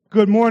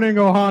Good morning,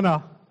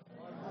 Ohana.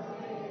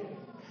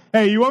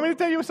 Hey, you want me to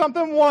tell you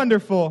something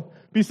wonderful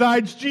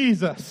besides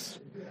Jesus?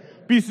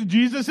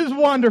 Jesus is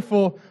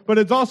wonderful, but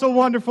it's also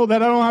wonderful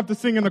that I don't have to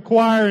sing in the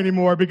choir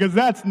anymore because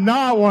that's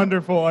not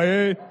wonderful.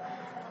 Eh?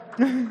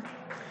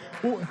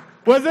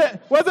 Wasn't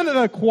it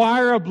a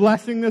choir a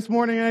blessing this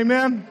morning?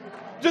 Amen?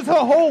 Just the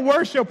whole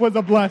worship was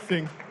a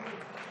blessing.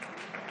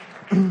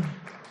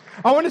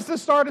 I want us to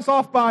start us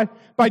off by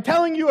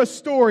telling you a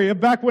story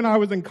of back when I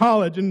was in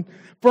college. And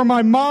for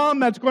my mom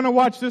that's going to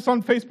watch this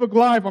on Facebook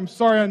Live, I'm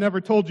sorry I never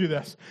told you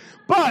this.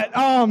 But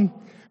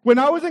when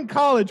I was in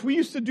college, we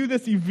used to do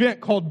this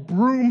event called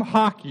broom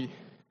hockey.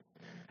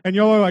 And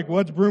y'all are like,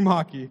 what's broom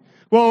hockey?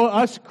 Well,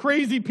 us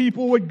crazy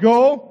people would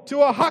go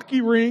to a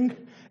hockey ring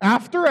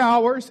after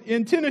hours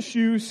in tennis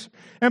shoes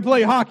and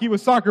play hockey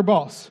with soccer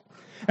balls.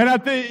 And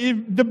at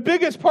the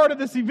biggest part of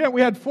this event,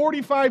 we had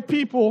 45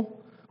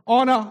 people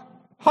on a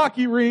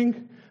hockey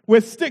ring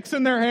with sticks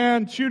in their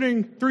hand,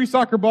 shooting 3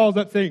 soccer balls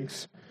at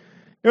things.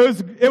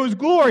 It was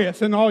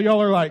glorious, and all y'all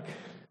are like,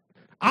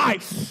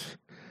 ice.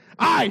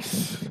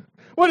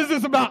 What is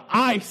this about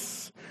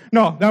ice?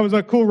 No, that was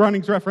a Cool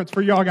Runnings reference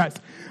for y'all guys.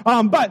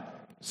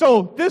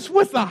 So this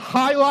was the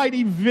highlight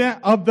event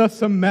of the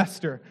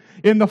semester.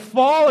 In the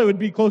fall, it would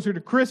be closer to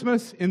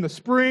Christmas. In the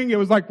spring, it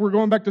was like we're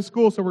going back to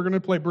school, so we're going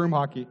to play broom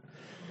hockey.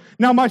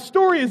 Now, my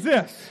story is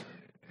this.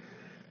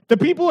 The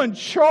people in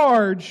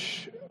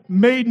charge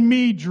made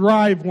me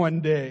drive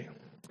one day.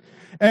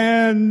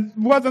 And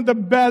wasn't the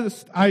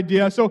best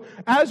idea. So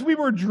as we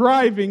were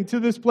driving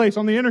to this place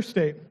on the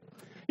interstate,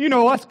 you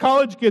know, us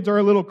college kids are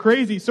a little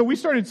crazy. So we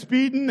started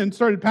speeding and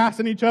started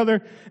passing each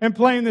other and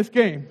playing this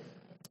game.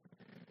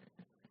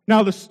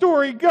 Now the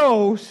story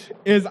goes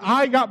is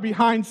I got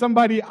behind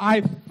somebody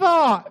I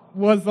thought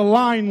was the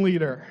line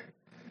leader.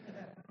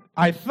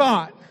 I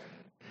thought.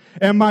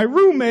 And my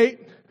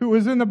roommate, who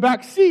was in the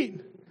back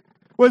seat,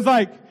 was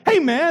like, hey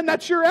man,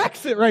 that's your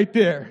exit right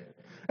there.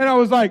 And I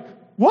was like,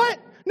 what?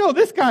 No,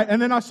 this guy.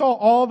 And then I saw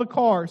all the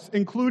cars,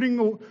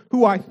 including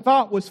who I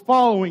thought was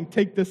following,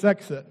 take this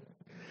exit.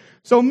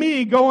 So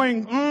me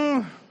going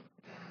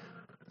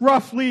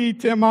roughly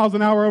 10 miles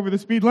an hour over the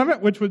speed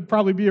limit, which would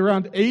probably be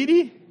around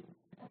 80,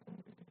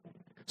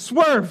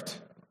 swerved.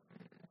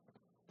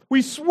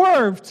 We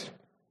swerved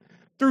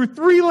through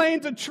 3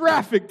 lanes of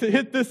traffic to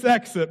hit this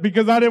exit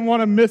because I didn't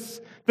want to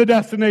miss the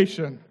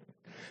destination.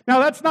 Now,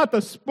 that's not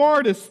the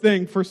smartest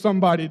thing for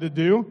somebody to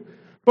do,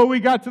 but we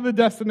got to the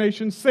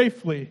destination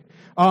safely.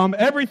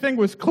 Everything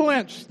was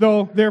clenched,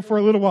 though, there for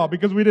a little while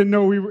because we didn't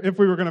know if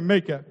we were going to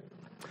make it.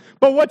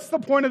 But what's the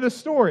point of this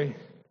story?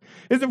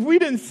 Is if we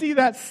didn't see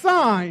that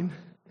sign,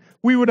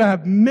 we would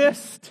have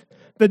missed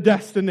the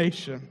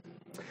destination.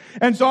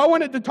 And so I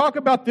wanted to talk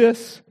about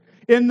this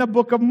in the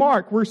book of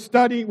Mark.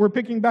 We're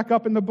picking back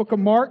up in the book of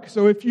Mark.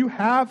 So if you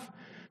have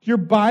your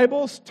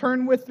Bibles,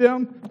 turn with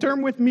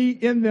me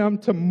in them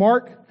to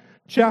Mark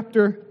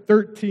chapter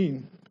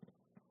 13.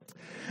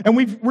 And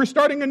we're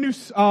starting a new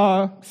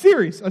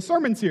series, a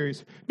sermon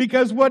series,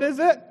 because what is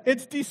it?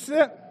 It's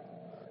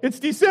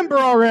December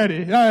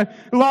already. I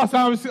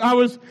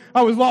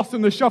was lost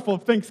in the shuffle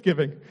of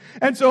Thanksgiving.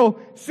 And so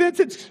since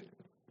it's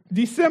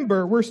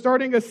December, we're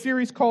starting a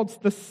series called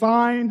The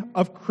Sign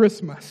of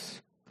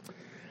Christmas.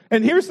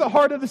 And here's the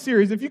heart of the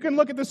series. If you can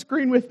look at the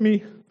screen with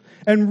me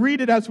and read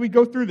it as we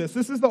go through this.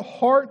 This is the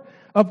heart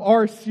of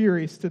our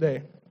series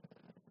today.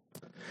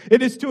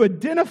 It is to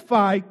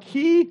identify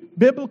key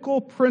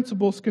biblical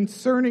principles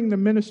concerning the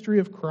ministry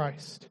of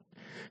Christ.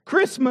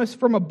 Christmas,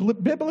 from a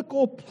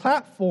biblical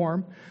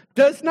platform,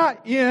 does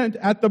not end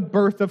at the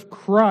birth of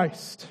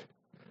Christ.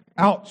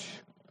 Ouch.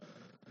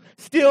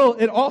 Still,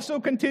 it also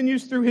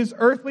continues through his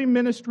earthly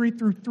ministry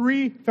through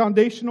 3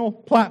 foundational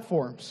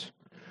platforms.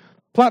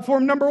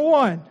 Platform number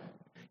 1,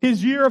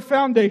 his year of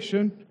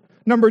foundation.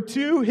 Number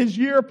 2, his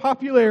year of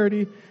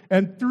popularity.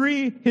 And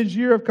 3, his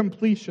year of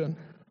completion.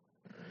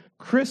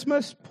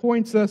 Christmas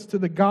points us to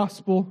the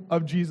gospel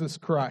of Jesus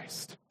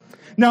Christ.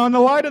 Now, in the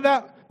light of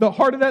that, the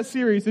heart of that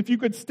series, if you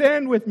could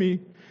stand with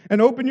me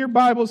and open your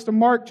Bibles to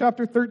Mark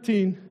chapter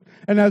 13,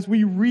 and as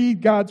we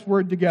read God's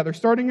word together,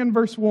 starting in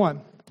verse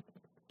 1.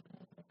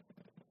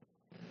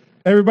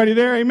 Everybody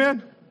there,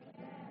 amen?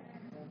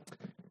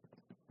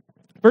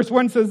 Verse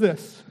 1 says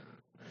this,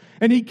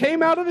 and he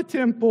came out of the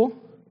temple.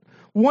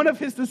 One of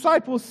his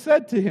disciples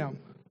said to him,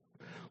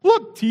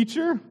 look,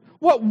 teacher,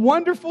 what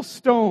wonderful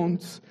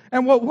stones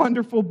and what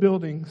wonderful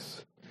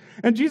buildings.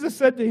 And Jesus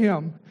said to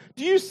him,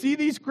 do you see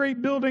these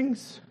great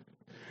buildings?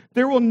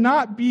 There will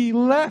not be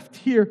left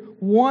here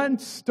one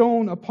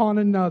stone upon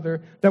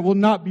another that will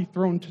not be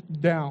thrown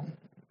down.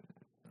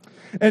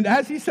 And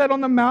as he sat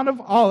on the Mount of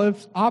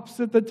Olives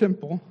opposite the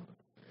temple,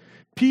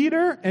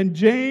 Peter and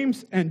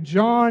James and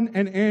John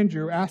and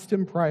Andrew asked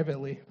him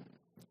privately,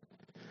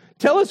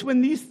 tell us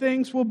when these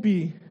things will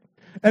be,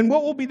 and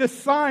what will be the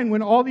sign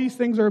when all these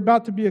things are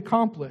about to be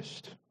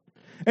accomplished?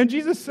 And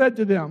Jesus said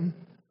to them,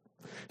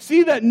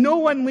 see that no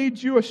one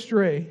leads you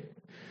astray.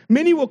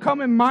 Many will come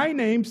in my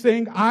name,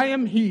 saying, I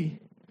am he,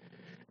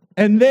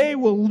 and they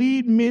will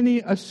lead many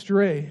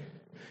astray.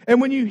 And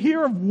when you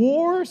hear of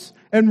wars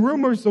and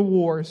rumors of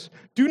wars,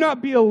 do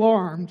not be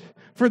alarmed,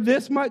 for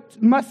this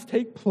must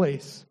take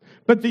place.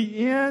 But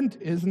the end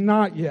is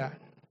not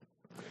yet.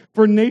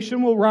 For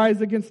nation will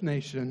rise against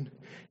nation,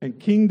 and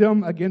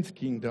kingdom against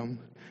kingdom.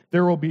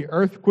 There will be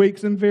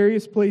earthquakes in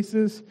various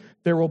places.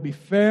 There will be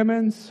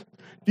famines.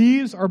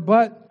 These are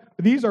but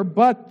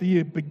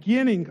the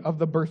beginning of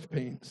the birth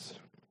pains.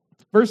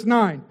 Verse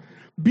 9,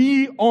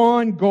 be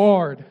on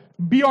guard.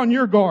 Be on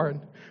your guard,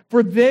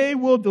 for they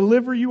will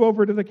deliver you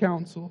over to the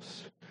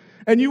councils.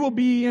 And you will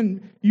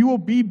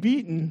be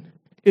beaten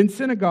in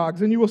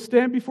synagogues, and you will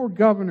stand before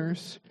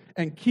governors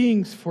and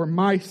kings for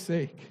my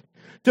sake,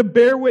 to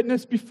bear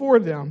witness before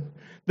them.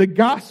 The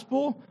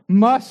gospel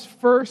must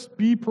first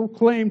be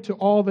proclaimed to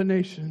all the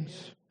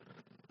nations.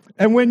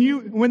 And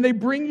when they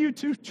bring you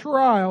to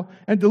trial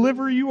and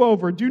deliver you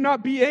over, do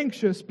not be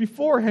anxious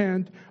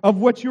beforehand of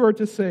what you are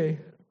to say,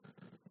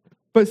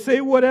 but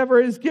say whatever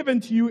is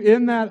given to you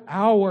in that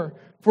hour,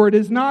 for it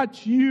is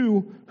not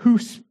you who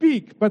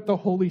speak, but the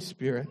Holy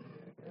Spirit.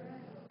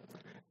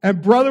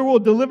 And brother will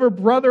deliver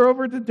brother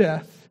over to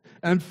death,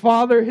 and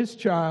father his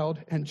child,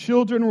 and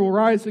children will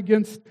rise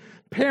against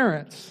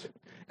parents,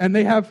 and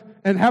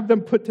have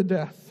them put to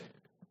death.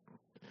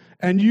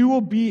 And you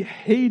will be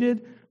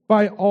hated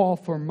by all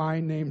for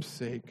my name's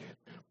sake,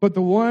 but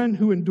the one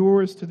who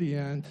endures to the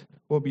end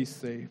will be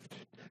saved.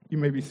 You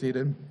may be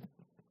seated.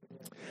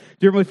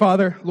 Dear Heavenly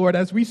Father, Lord,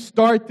 as we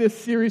start this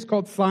series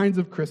called Signs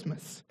of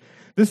Christmas,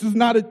 this is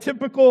not a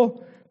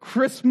typical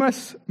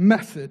Christmas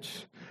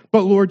message,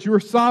 but Lord, you are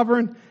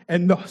sovereign,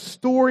 and the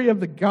story of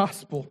the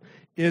gospel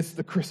is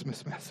the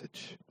Christmas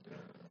message.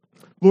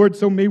 Lord,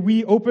 so may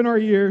we open our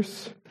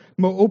ears,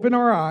 may open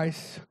our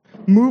eyes,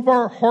 move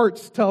our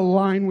hearts to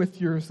align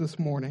with yours this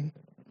morning.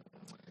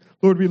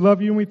 Lord, we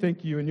love you and we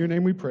thank you. In your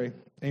name we pray.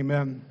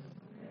 Amen.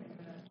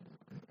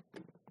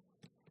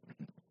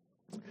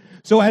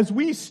 So as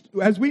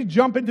we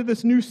jump into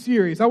this new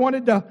series, I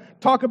wanted to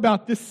talk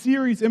about this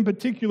series in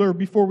particular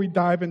before we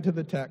dive into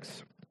the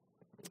text.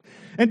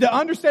 And to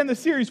understand the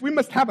series, we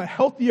must have a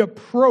healthy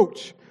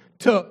approach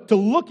to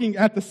looking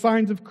at the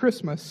signs of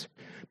Christmas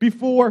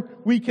before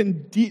we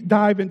can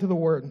dive into the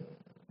Word.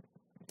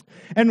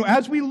 And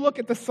as we look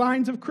at the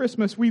signs of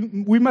Christmas, we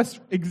must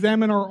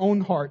examine our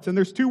own hearts. And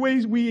there's two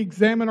ways we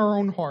examine our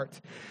own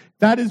hearts.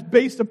 That is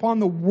based upon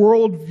the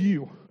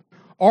worldview,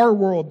 our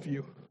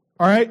worldview.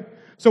 All right?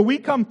 So we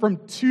come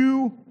from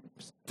two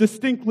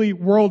distinctly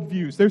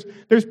worldviews.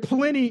 There's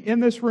plenty in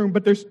this room,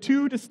 but there's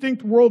two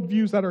distinct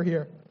worldviews that are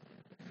here.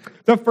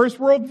 The first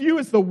worldview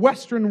is the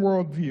Western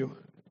worldview.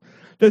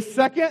 The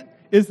second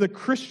is the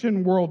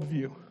Christian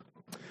worldview.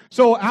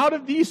 So out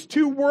of these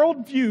two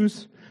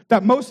worldviews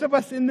that most of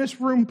us in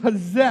this room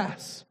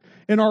possess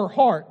in our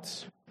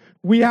hearts,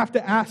 we have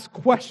to ask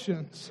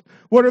questions.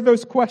 What are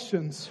those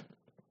questions?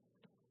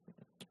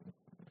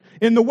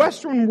 In the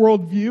Western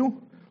worldview,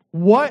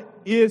 what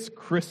is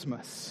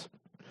Christmas?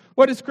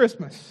 What is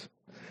Christmas?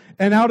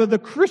 And out of the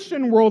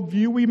Christian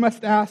worldview, we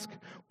must ask,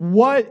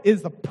 what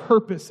is the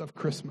purpose of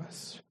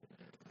Christmas?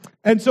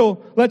 And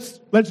so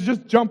let's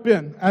just jump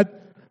in.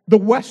 At the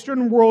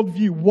Western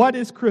worldview, what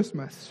is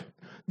Christmas?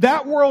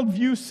 That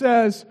worldview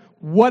says,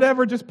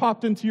 whatever just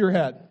popped into your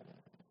head.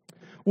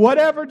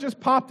 Whatever just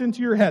popped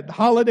into your head. The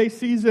holiday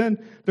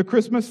season, the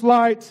Christmas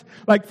lights.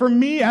 Like for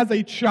me as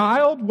a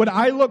child, what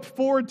I looked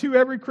forward to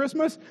every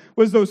Christmas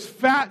was those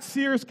fat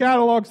Sears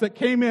catalogs that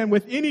came in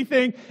with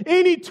anything,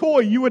 any toy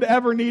you would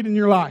ever need in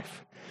your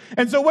life.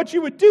 And so what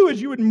you would do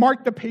is you would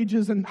mark the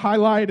pages and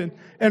highlight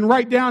and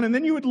write down, and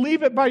then you would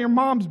leave it by your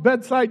mom's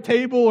bedside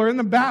table or in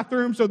the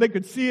bathroom so they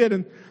could see it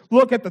and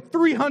look at the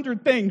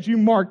 300 things you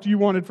marked you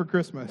wanted for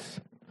Christmas.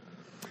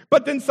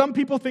 But then some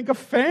people think of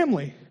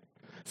family.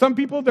 Some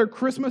people, their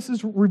Christmas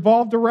is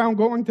revolved around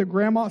going to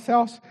grandma's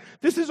house.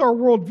 This is our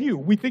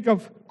worldview. We think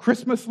of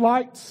Christmas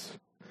lights.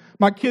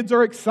 My kids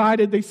are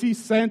excited. They see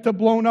Santa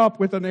blown up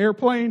with an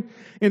airplane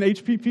in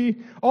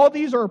HPP. All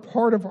these are a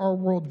part of our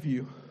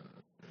worldview.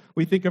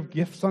 We think of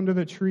gifts under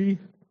the tree.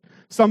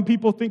 Some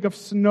people think of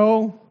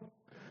snow.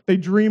 They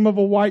dream of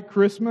a white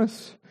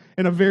Christmas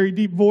in a very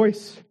deep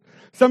voice.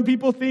 Some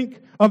people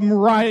think of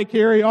Mariah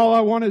Carey. All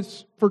I want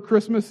is for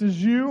Christmas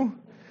is you.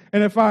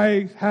 And if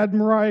I had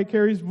Mariah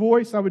Carey's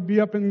voice, I would be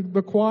up in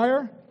the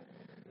choir.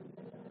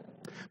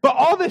 But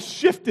all this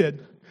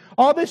shifted.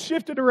 All this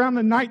shifted around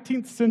the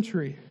 19th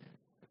century.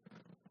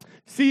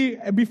 See,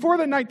 before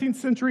the 19th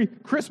century,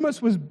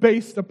 Christmas was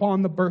based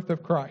upon the birth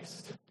of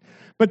Christ.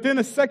 But then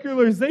a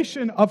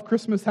secularization of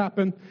Christmas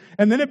happened,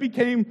 and then it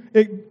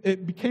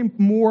became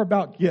more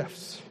about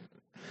gifts.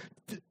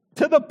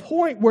 To the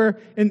point where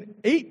in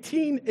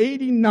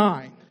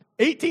 1889,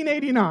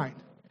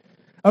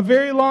 a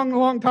very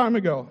long time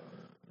ago,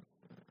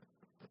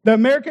 the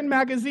American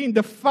magazine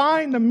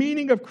defined the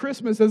meaning of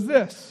Christmas as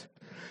this: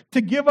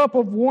 to give up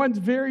of one's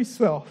very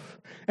self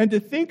and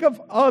to think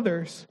of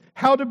others,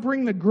 how to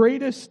bring the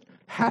greatest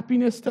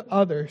happiness to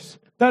others.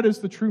 That is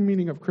the true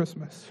meaning of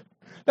Christmas.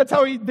 That's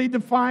how they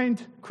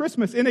defined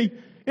Christmas. In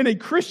a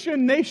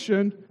Christian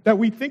nation that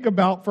we think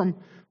about from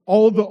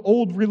all the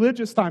old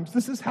religious times,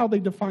 this is how they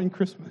define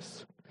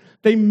Christmas.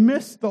 They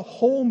miss the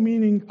whole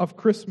meaning of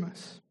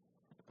Christmas.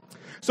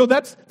 So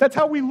that's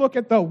how we look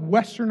at the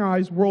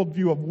westernized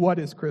worldview of what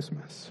is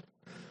Christmas.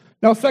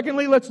 Now,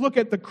 secondly, let's look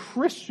at the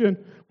Christian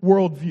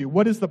worldview.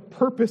 What is the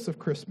purpose of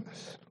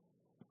Christmas?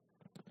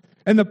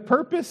 And the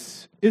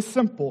purpose is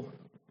simple.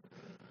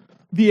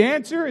 The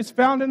answer is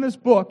found in this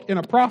book in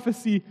a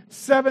prophecy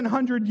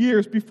 700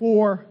 years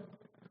before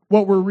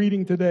what we're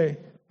reading today.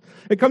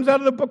 It comes out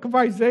of the book of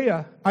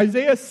Isaiah,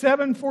 Isaiah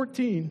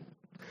 7:14.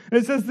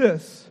 And it says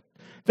this,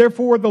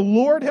 "Therefore the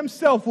Lord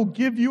himself will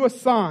give you a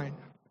sign.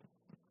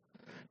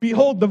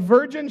 Behold, the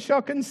virgin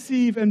shall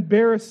conceive and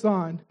bear a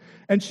son,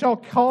 and shall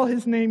call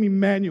his name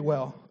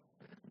Emmanuel,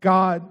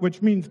 God,"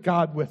 which means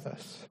God with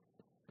us.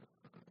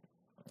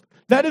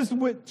 That is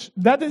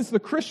the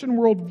Christian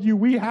worldview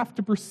we have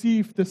to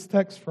perceive this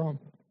text from.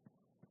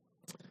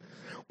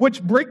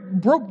 Which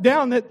broke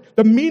down that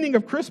the meaning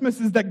of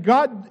Christmas is that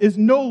God is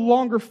no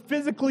longer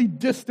physically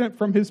distant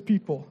from his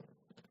people.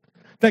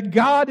 That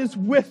God is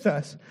with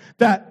us.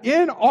 That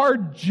in our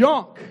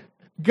junk,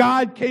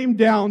 God came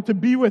down to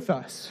be with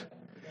us.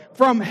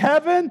 From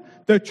heaven,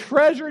 the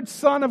treasured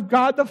Son of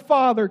God the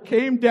Father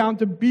came down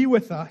to be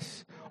with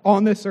us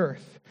on this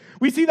earth.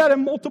 We see that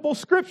in multiple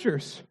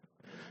scriptures.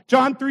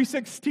 John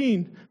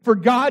 3:16, "For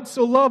God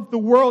so loved the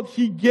world,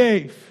 he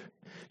gave.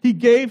 He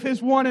gave his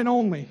one and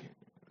only."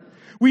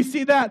 We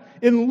see that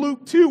in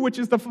Luke 2, which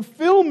is the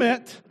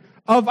fulfillment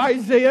of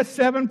Isaiah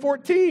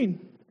 7:14.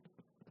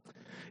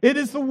 It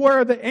is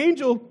where the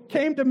angel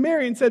came to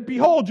Mary and said,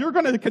 "Behold, you're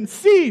going to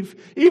conceive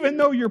even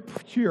though you're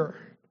pure.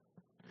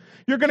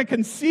 You're going to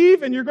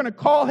conceive and you're going to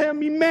call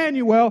him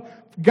Emmanuel.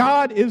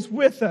 God is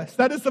with us."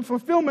 That is the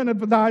fulfillment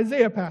of the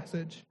Isaiah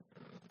passage.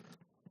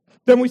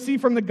 Then we see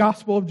from the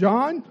Gospel of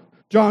John,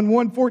 John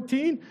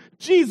 1:14,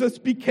 Jesus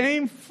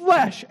became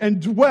flesh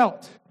and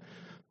dwelt.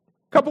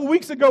 A couple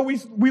weeks ago,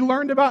 we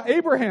learned about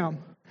Abraham.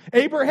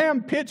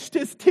 Abraham pitched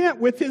his tent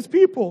with his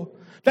people.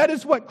 That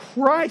is what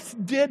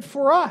Christ did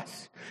for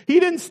us. He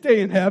didn't stay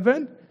in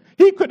heaven.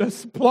 He could have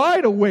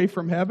supplied a way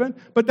from heaven,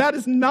 but that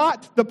is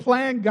not the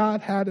plan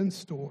God had in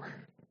store.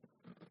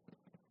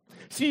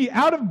 See,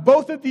 out of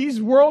both of these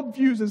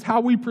worldviews is how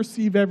we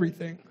perceive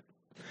everything.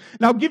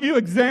 Now, I'll give you an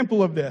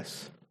example of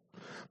this.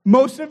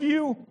 Most of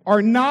you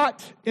are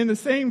not in the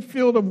same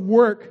field of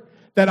work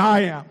that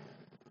I am.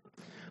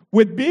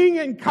 With being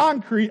in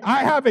concrete, I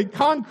have a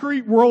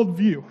concrete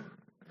worldview.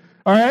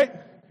 All right?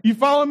 You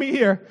follow me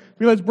here?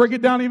 Let's break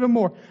it down even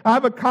more. I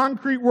have a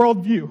concrete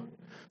worldview.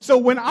 So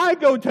when I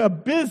go to a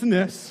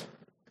business,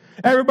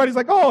 everybody's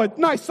like, "Oh, it's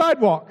a nice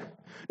sidewalk."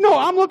 No,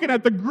 I'm looking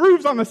at the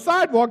grooves on the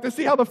sidewalk to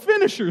see how the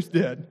finishers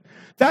did.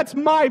 That's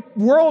my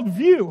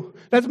worldview.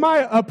 That's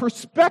my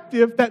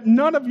perspective that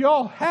none of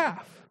y'all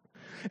have.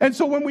 And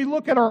so when we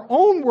look at our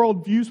own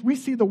worldviews, we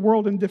see the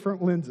world in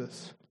different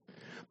lenses.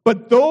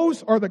 But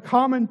those are the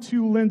common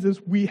two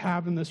lenses we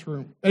have in this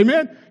room.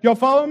 Amen? Y'all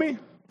follow me?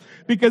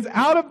 Because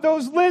out of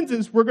those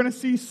lenses, we're going to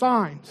see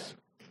signs.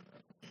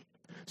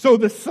 So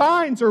the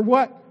signs are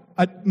what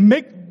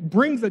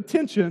brings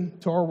attention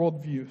to our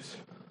worldviews.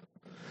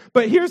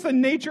 But here's the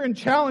nature and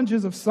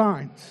challenges of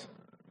signs.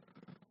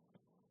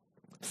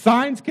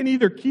 Signs can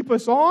either keep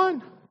us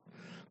on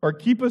or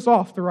keep us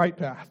off the right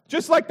path.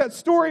 Just like that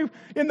story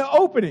in the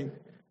opening.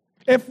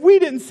 If we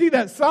didn't see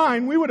that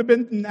sign, we would have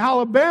been in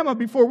Alabama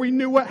before we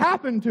knew what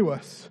happened to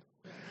us.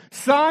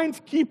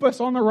 Signs keep us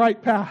on the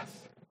right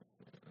path.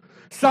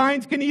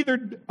 Signs can either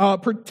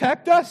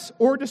protect us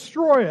or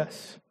destroy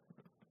us.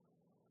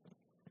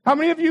 How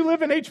many of you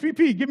live in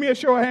HPP? Give me a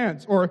show of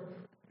hands. Or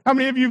how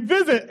many of you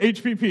visit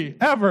HPP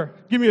ever?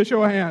 Give me a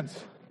show of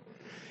hands.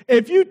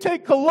 If you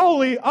take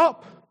Kaloli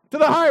up to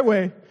the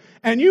highway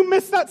and you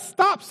miss that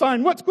stop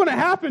sign, what's going to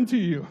happen to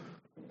you?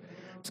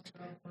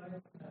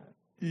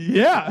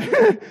 Yeah,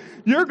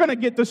 you're going to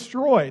get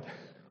destroyed.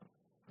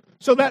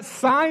 So that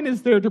sign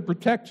is there to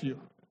protect you.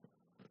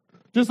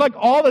 Just like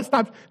all the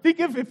stops. Think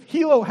if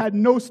Hilo had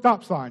no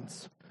stop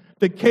signs.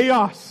 The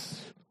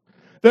chaos.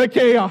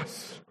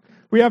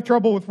 We have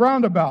trouble with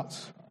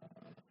roundabouts.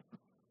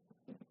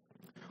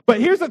 But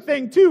here's the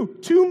thing too.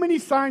 Too many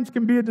signs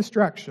can be a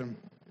distraction.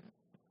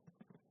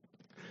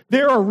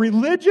 There are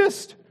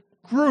religious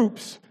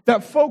groups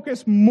that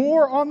focus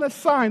more on the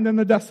sign than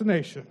the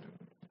destination.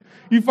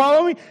 You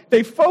follow me?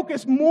 They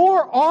focus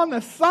more on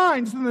the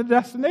signs than the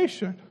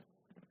destination,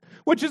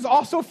 which is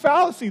also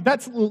fallacy.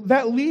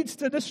 That leads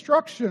to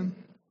destruction.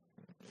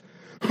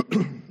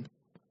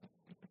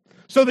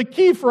 So the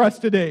key for us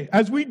today,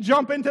 as we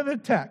jump into the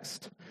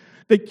text,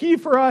 the key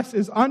for us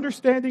is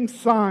understanding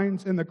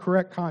signs in the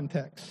correct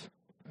context.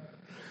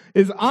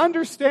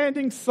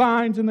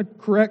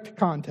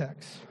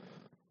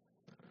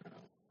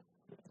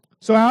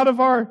 So out of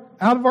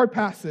our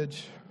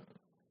passage,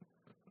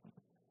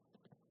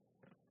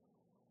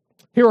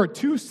 here are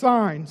two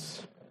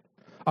signs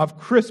of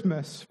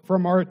Christmas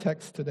from our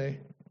text today.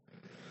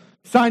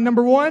 Sign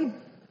number 1,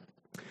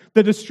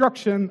 the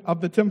destruction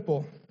of the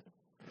temple.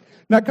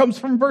 That comes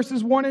from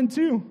verses 1 and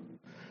 2.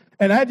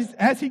 And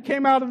as he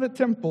came out of the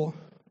temple,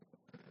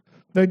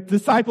 The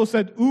disciples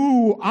said,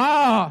 ooh,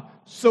 ah,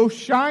 so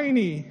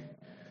shiny.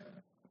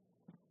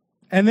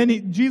 And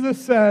then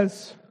Jesus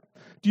says,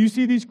 do you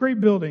see these great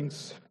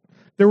buildings?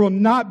 There will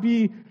not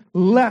be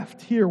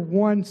left here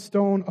one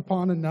stone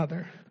upon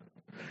another.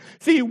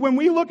 See, when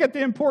we look at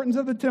the importance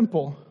of the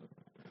temple,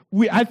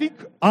 I think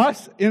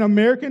us in our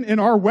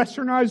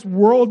westernized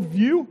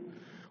worldview,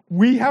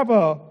 we have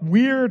a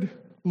weird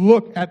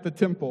look at the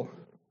temple.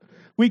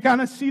 We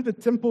kind of see the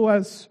temple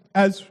as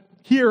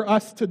here,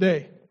 us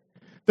today,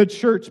 the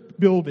church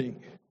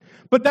building.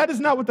 But that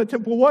is not what the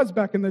temple was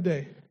back in the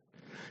day.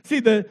 See,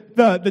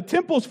 the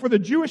temples for the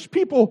Jewish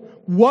people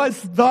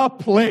was the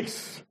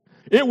place.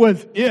 It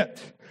was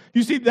it.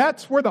 You see,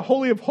 that's where the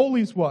Holy of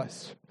Holies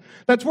was.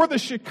 That's where the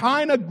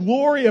Shekinah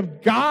glory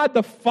of God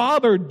the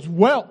Father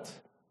dwelt.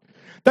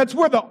 That's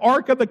where the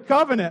Ark of the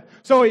Covenant.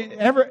 So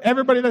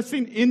everybody that's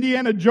seen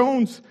Indiana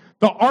Jones,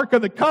 the Ark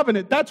of the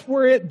Covenant, that's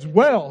where it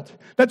dwelled.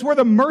 That's where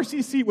the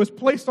mercy seat was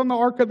placed on the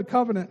Ark of the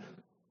Covenant.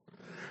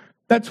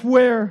 That's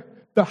where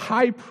the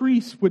high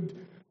priest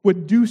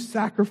would do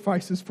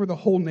sacrifices for the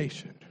whole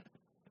nation.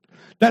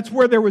 That's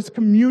where there was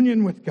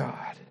communion with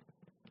God.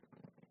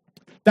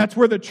 That's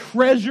where the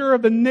treasure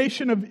of the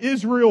nation of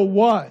Israel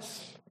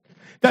was.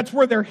 That's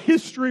where their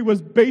history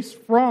was based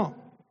from.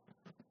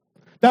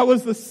 That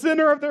was the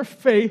center of their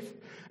faith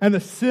and the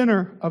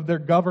center of their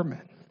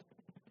government.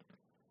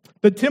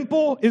 The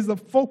temple is the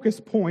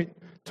focus point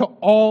to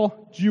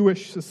all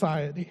Jewish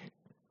society.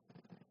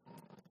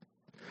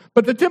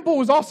 But the temple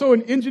was also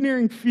an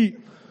engineering feat.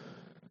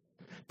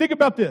 Think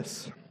about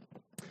this.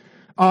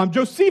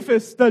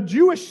 Josephus, the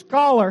Jewish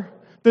scholar,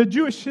 the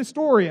Jewish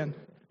historian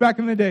back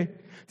in the day,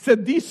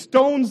 said these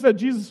stones that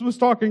Jesus was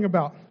talking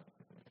about,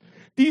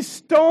 these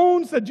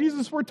stones that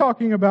Jesus were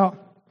talking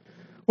about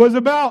was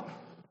about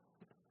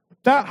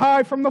that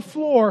high from the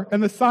floor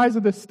and the size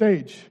of the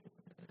stage.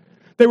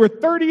 They were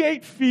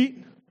 38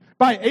 feet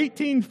by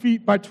 18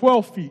 feet by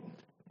 12 feet.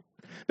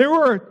 They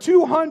were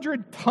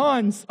 200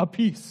 tons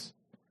apiece.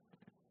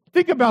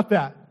 Think about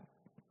that.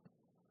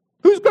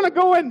 Who's going to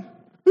go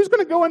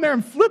in there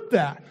and flip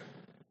that?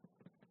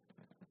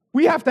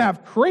 We have to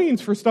have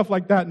cranes for stuff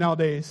like that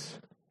nowadays.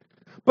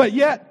 But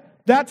yet,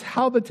 that's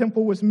how the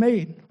temple was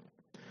made.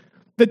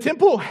 The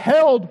temple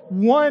held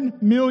 1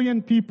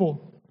 million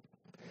people.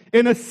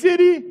 In a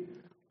city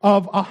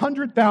of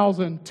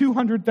 100,000,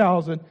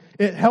 200,000,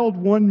 it held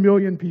 1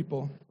 million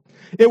people.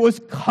 It was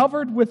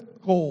covered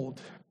with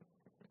gold.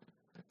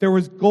 There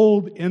was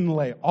gold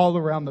inlay all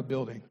around the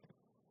building.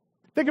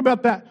 Think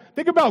about that.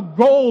 Think about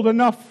gold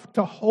enough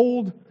to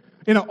hold,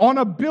 on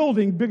a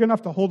building big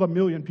enough to hold 1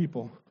 million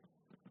people.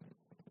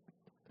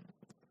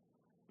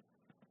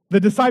 The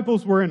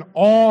disciples were in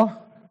awe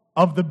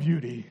of the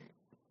beauty,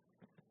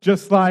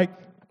 just like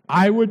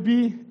I would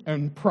be,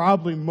 and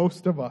probably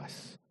most of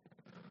us.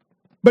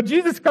 But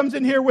Jesus comes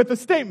in here with a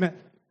statement.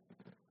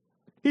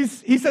 He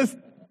says,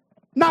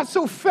 not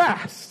so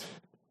fast.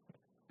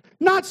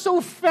 Not so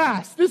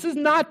fast. This is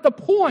not the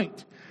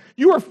point.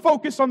 You are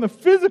focused on the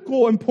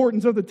physical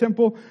importance of the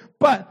temple,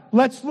 but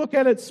let's look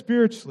at it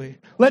spiritually.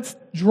 Let's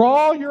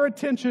draw your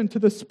attention to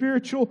the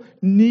spiritual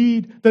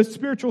need, the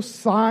spiritual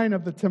sign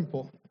of the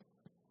temple.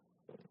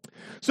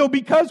 So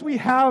because we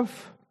have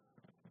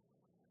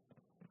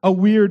a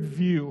weird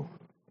view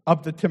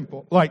of the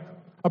temple, like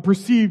a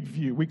perceived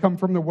view, we come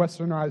from the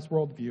westernized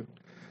worldview,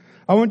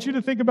 I want you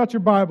to think about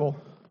your Bible.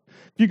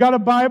 If you got a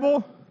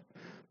Bible,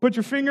 put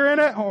your finger in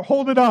it or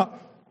hold it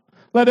up.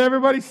 Let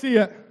everybody see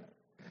it.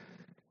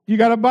 You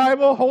got a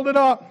Bible? Hold it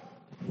up.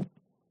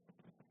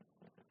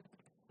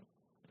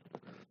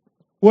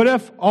 What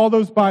if all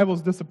those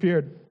Bibles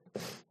disappeared?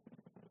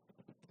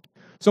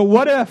 So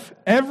what if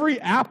every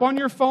app on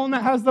your phone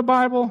that has the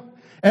Bible,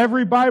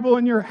 every Bible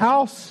in your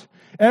house,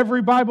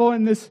 every Bible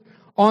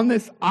on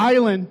this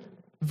island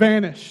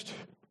vanished?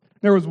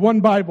 There was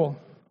one Bible.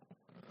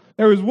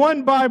 There was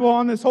one Bible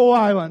on this whole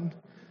island,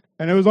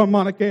 and it was on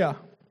Mauna Kea.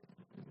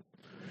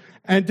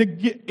 And to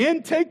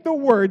intake the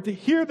Word, to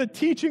hear the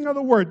teaching of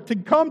the Word, to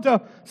come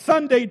to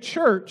Sunday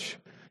church,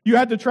 you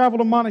had to travel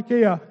to Mauna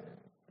Kea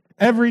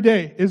every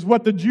day, is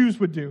what the Jews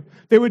would do.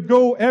 They would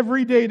go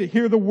every day to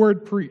hear the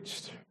Word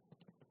preached.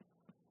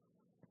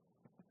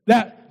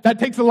 That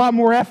takes a lot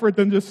more effort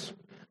than just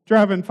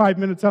driving 5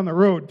 minutes down the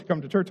road to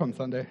come to church on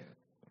Sunday.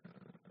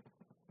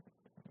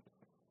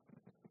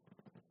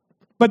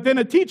 But then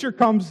a teacher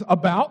comes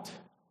about,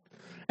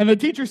 and the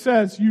teacher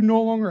says, you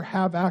no longer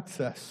have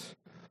access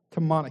to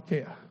Mauna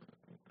Kea.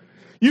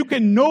 You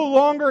can no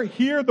longer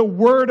hear the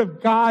Word of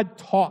God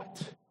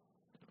taught.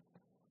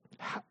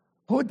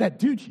 What would that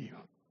do to you?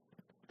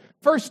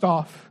 First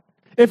off,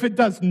 if it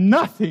does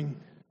nothing,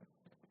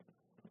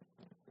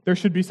 there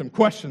should be some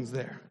questions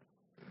there.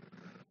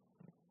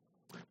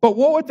 But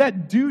what would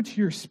that do to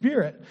your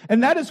spirit?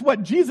 And that is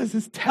what Jesus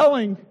is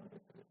telling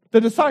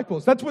the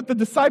disciples. That's what the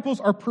disciples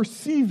are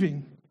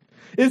perceiving,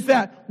 is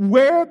that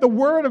where the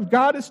Word of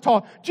God is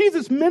taught.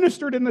 Jesus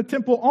ministered in the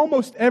temple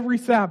almost every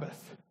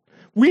Sabbath.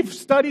 We've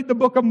studied the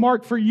book of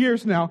Mark for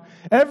years now.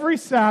 Every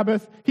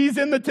Sabbath, he's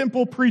in the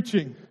temple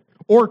preaching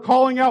or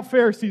calling out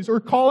Pharisees or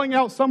calling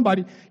out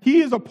somebody. He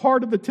is a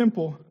part of the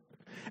temple.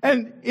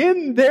 And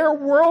in their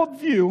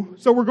worldview,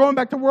 so we're going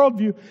back to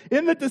worldview,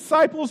 in the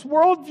disciples'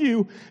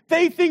 worldview,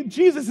 they think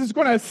Jesus is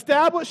going to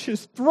establish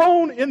his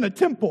throne in the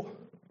temple.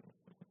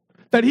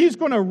 That he's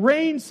going to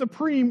reign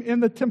supreme in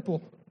the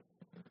temple.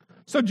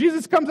 So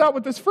Jesus comes out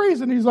with this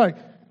phrase and he's like,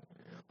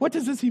 what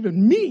does this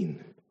even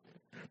mean?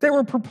 They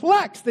were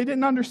perplexed. They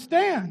didn't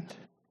understand.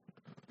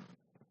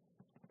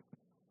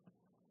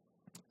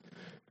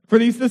 For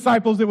these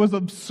disciples, it was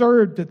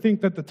absurd to think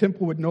that the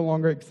temple would no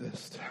longer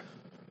exist.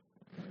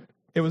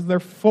 It was their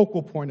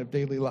focal point of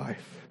daily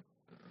life.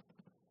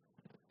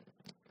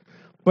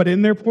 But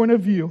in their point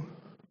of view,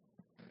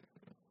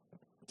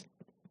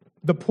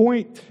 the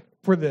point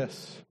for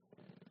this,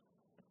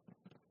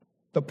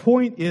 the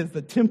point is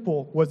the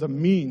temple was a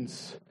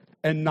means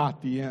and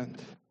not the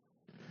end.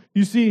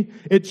 You see,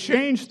 it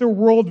changed their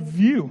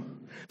worldview.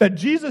 That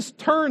Jesus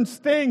turns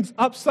things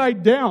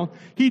upside down.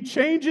 He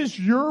changes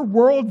your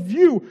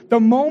worldview the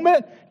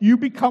moment you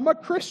become a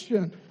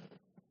Christian.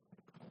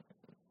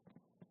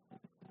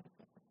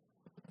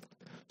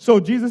 So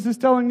Jesus is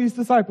telling these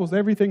disciples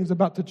everything's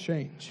about to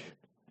change.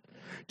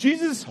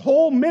 Jesus'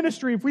 whole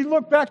ministry, if we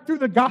look back through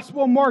the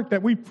Gospel of Mark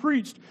that we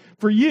preached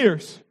for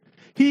years,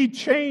 he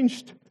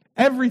changed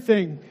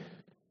everything.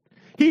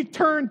 He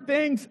turned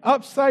things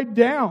upside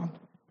down.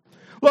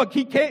 Look,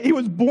 he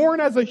was born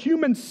as a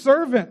human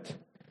servant.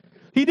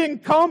 He didn't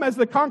come as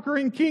the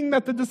conquering king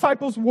that the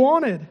disciples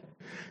wanted.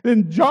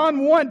 Then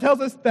John 1 tells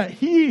us that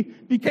he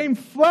became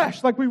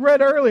flesh, like we read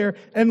earlier,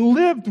 and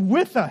lived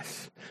with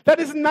us.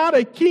 That is not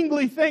a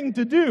kingly thing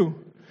to do.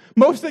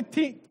 Most of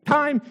the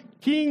time,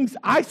 kings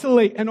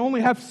isolate and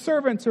only have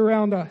servants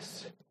around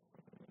us.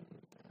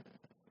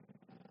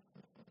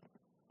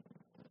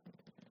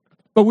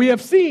 But we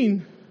have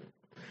seen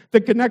the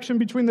connection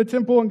between the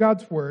temple and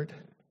God's word.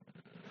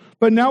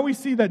 But now we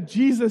see that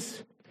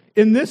Jesus,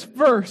 in this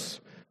verse,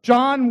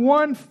 John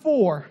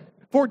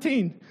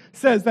 1:14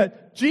 says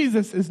that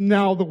Jesus is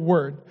now the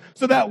Word.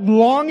 So that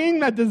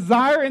longing, that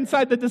desire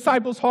inside the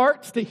disciples'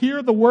 hearts to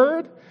hear the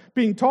Word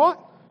being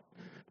taught,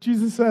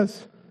 Jesus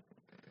says,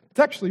 it's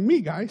actually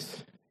me,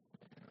 guys.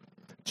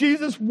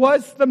 Jesus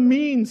was the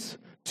means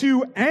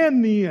to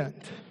and the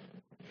end.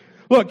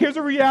 Look, here's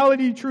a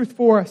reality truth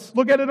for us.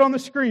 Look at it on the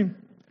screen.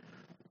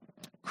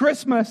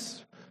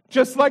 Christmas,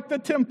 just like the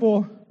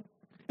temple,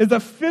 is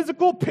a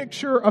physical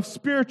picture of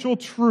spiritual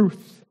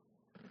truth.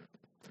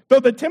 Though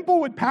the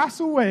temple would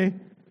pass away,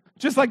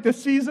 just like the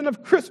season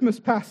of Christmas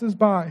passes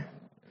by,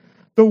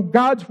 though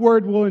God's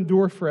word will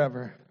endure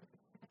forever.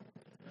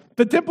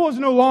 The temple is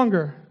no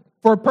longer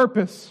for a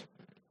purpose.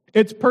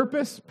 Its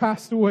purpose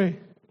passed away.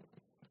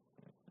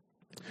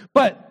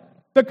 But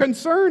the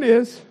concern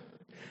is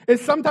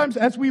sometimes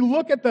as we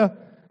look at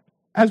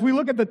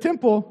the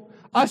temple,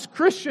 us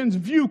Christians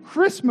view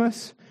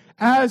Christmas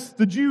as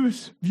the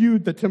Jews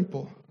viewed the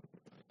temple.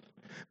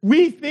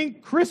 We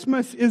think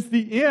Christmas is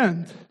the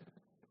end.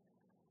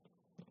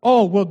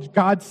 Oh, well,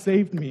 God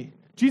saved me.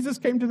 Jesus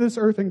came to this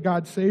earth and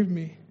God saved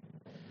me.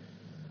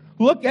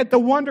 Look at the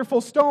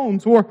wonderful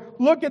stones, or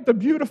look at the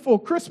beautiful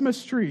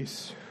Christmas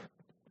trees.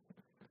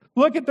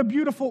 Look at the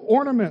beautiful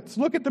ornaments.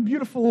 Look at the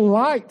beautiful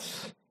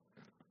lights.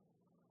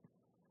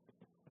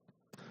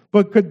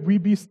 But could we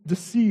be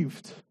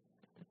deceived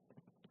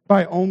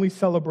by only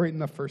celebrating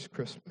the first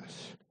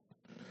Christmas?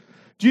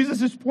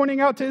 Jesus is pointing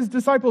out to his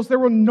disciples there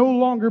will no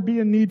longer be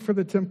a need for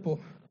the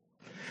temple.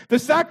 The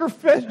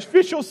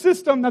sacrificial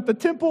system that the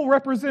temple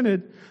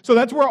represented, so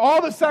that's where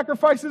all the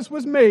sacrifices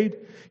was made,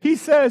 he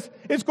says,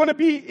 it's going to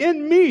be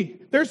in me.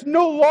 There's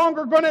no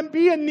longer going to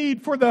be a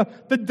need for the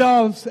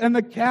doves and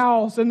the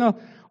cows and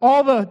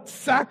all the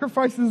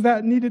sacrifices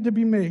that needed to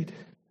be made.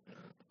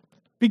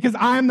 Because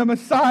I'm the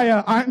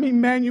Messiah, I'm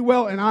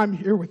Emmanuel, and I'm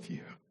here with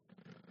you.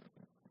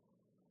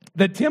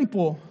 The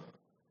temple,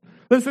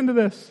 listen to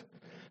this.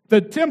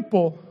 The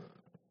temple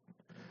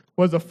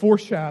was a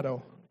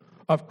foreshadow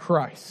of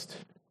Christ.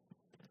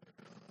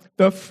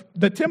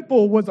 The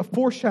temple was a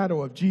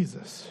foreshadow of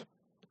Jesus,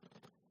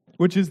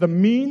 which is the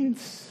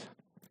means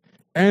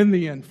and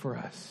the end for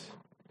us.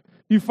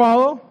 You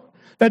follow?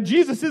 That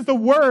Jesus is the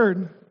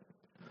Word.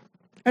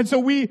 And so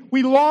we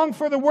long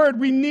for the Word.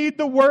 We need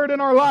the Word in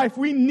our life.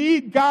 We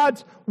need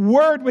God's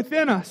Word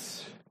within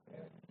us.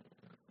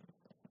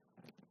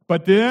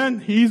 But then,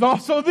 He's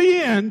also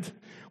the end.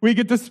 We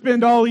get to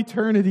spend all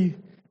eternity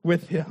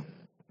with Him.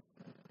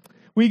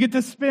 We get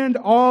to spend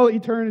all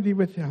eternity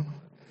with Him.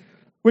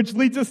 Which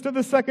leads us to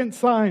the second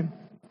sign.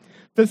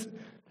 This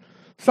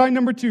sign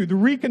number 2, the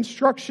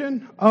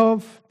reconstruction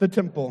of the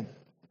temple.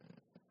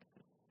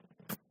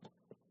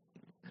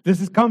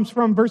 This comes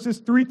from verses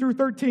 3 through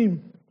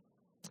 13.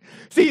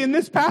 See, in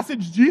this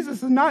passage,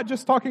 Jesus is not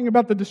just talking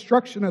about the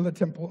destruction of the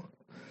temple.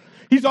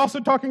 He's also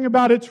talking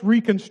about its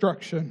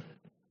reconstruction.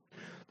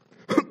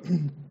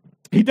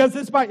 He does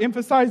this by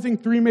emphasizing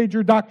 3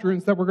 major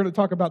doctrines that we're going to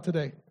talk about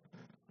today.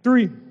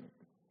 3.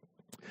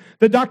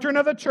 The doctrine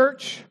of the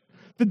church,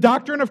 the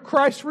doctrine of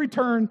Christ's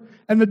return,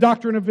 and the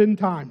doctrine of end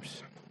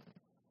times.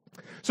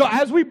 So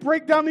as we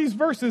break down these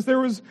verses, there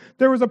was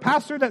a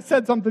pastor that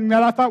said something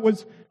that I thought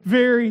was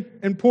very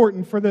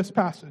important for this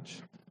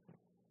passage.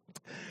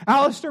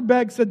 Alistair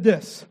Begg said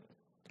this: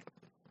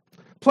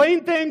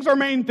 plain things are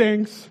main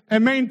things,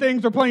 and main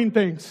things are plain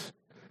things.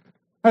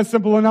 That's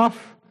simple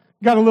enough.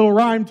 Got a little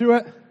rhyme to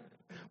it.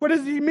 What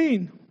does he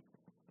mean?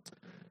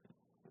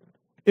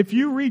 If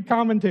you read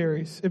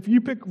commentaries, if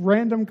you pick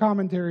random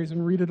commentaries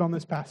and read it on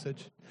this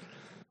passage,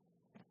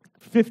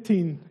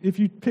 if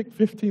you pick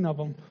 15 of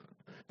them,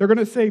 they're going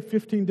to say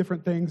 15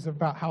 different things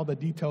about how the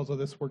details of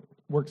this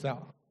works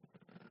out.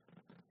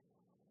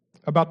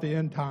 About the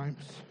end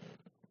times.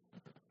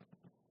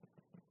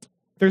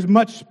 There's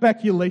much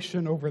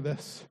speculation over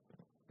this.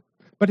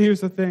 But here's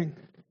the thing.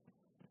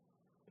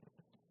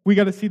 We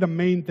got to see the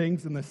main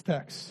things in this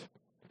text.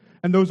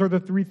 And those are the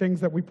three things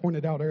that we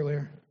pointed out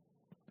earlier.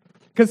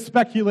 Because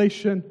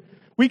speculation,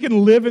 we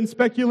can live in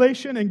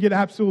speculation and get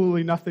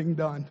absolutely nothing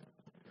done.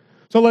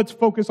 So let's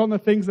focus on the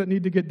things that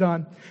need to get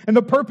done. And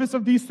the purpose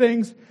of these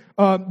things,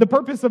 the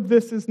purpose of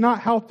this is not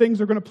how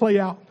things are going to play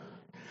out.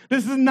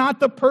 This is not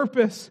the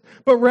purpose,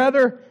 but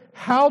rather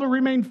how to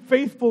remain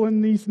faithful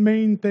in these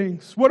main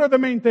things. What are the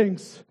main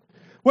things?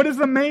 What is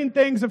the main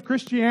things of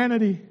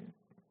Christianity?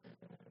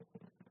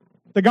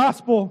 The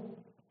gospel.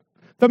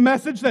 The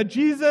message that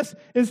Jesus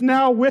is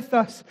now with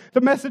us.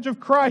 The message of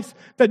Christ.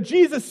 That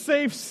Jesus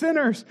saves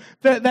sinners.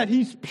 That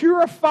He's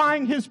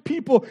purifying His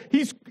people.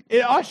 He's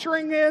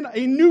ushering in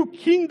a new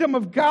kingdom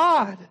of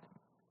God.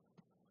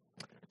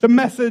 The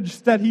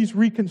message that He's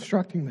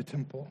reconstructing the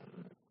temple.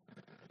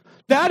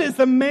 That is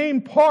the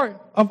main part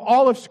of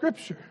all of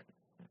Scripture.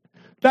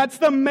 That's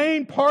the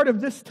main part of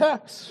this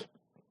text.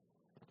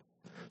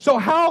 So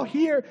how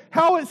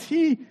is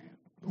He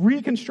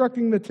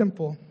reconstructing the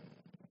temple?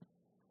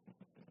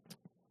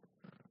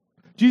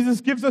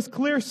 Jesus gives us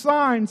clear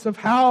signs of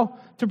how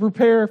to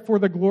prepare for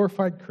the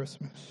glorified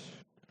Christmas.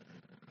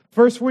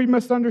 First, we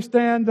must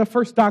understand the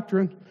first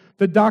doctrine,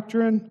 the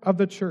doctrine of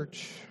the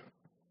church.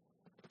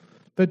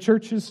 The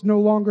church is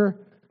no longer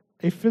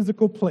a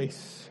physical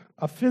place,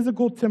 a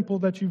physical temple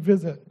that you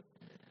visit,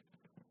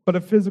 but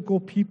a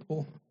physical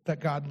people that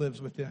God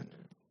lives within.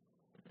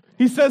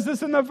 He says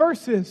this in the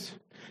verses.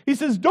 He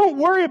says, don't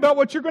worry about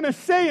what you're going to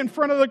say in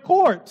front of the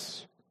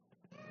courts.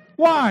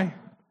 Why?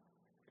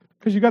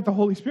 Because you got the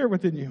Holy Spirit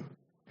within you.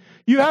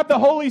 You have the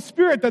Holy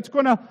Spirit that's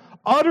going to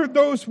utter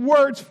those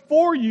words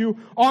for you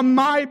on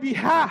my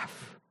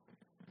behalf.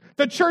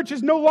 The church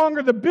is no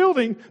longer the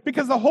building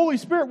because the Holy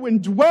Spirit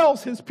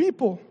indwells His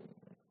people.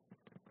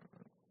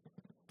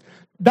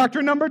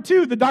 Doctrine number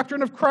 2, the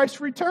doctrine of Christ's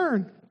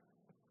return.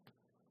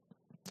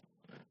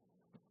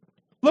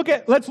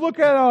 Let's look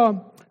at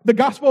the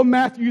Gospel of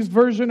Matthew's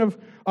version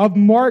of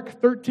Mark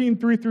 13,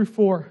 3 through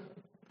 4.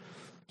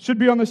 Should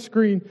be on the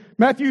screen.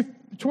 Matthew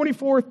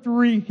 24,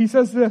 3, he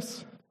says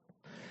this: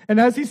 and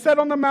as He sat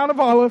on the Mount of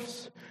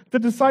Olives, the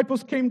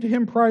disciples came to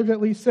Him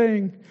privately,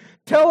 saying,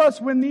 tell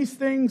us when these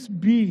things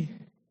be,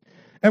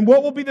 and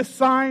what will be the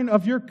sign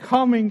of your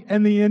coming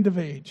and the end of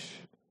age.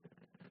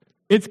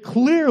 It's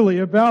clearly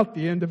about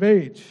the end of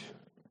age.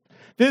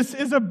 This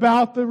is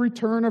about the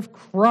return of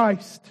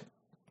Christ.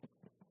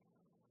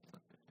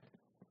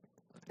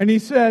 And he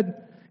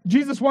said,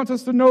 Jesus wants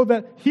us to know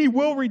that He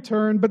will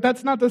return, but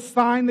that's not the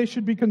sign they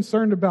should be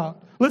concerned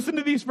about. Listen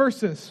to these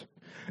verses.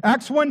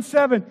 Acts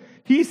 1:7,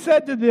 He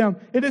said to them,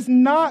 it is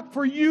not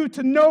for you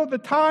to know the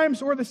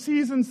times or the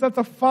seasons that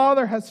the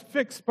Father has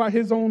fixed by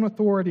His own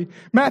authority.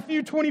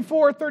 Matthew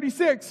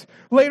 24:36,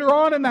 later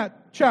on in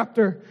that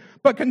chapter,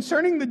 but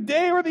concerning the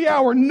day or the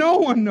hour, no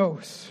one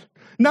knows.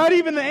 Not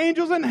even the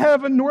angels in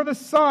heaven, nor the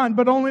Son,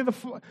 but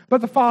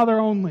the Father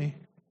only.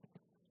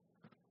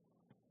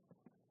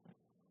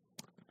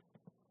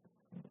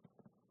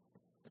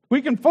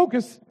 We can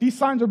focus, these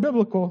signs are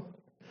biblical,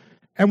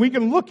 and we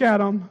can look at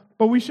them,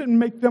 but we shouldn't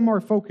make them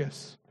our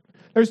focus.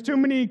 There's too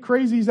many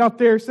crazies out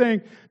there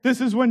saying,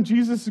 this is when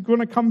Jesus is going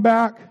to come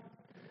back,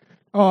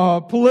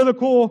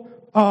 political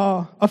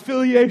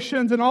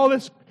affiliations and all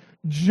this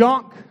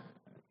junk.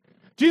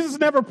 Jesus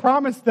never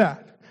promised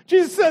that.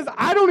 Jesus says,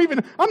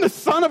 I'm the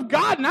Son of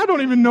God, and I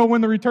don't even know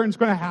when the return is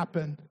going to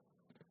happen.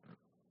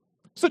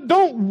 So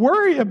don't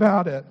worry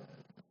about it.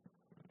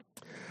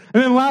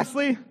 And then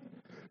lastly,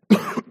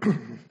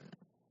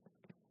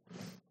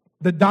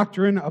 the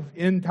doctrine of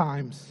end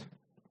times.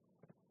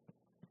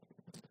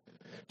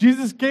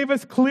 Jesus gave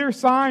us clear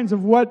signs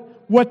of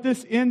what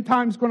this end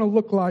time is going to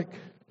look like.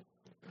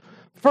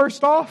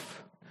 First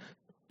off,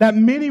 that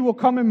many will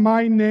come in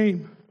my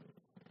name.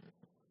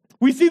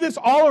 We see this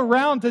all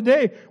around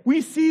today. We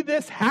see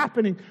this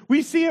happening.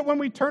 We see it when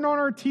we turn on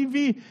our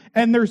TV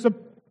and there's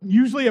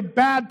usually a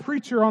bad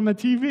preacher on the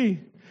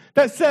TV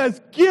that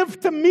says, give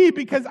to me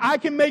because I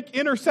can make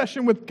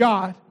intercession with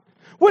God.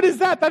 What is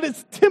that? That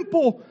is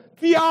temple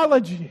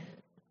theology.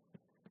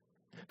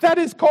 That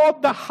is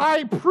called the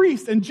high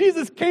priest, and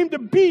Jesus came to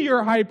be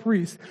your high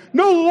priest.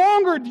 No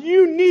longer do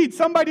you need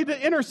somebody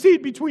to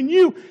intercede between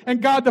you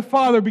and God the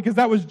Father, because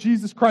that was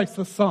Jesus Christ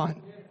the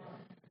Son.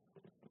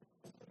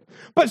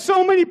 But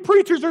so many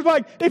preachers are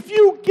like, if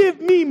you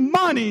give me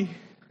money,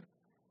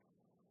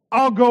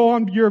 I'll go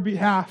on your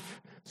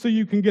behalf so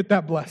you can get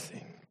that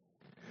blessing.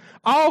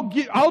 I'll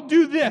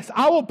do this.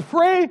 I will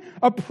pray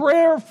a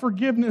prayer of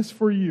forgiveness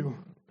for you.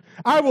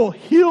 I will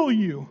heal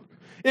you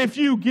if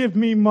you give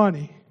me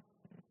money.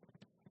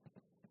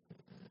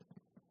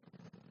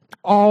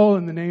 All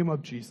in the name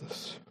of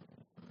Jesus.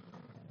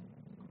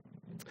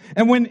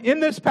 And when in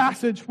this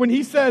passage, when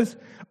he says,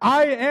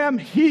 I am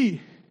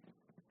he,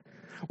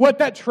 what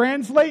that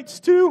translates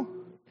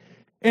to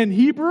in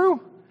Hebrew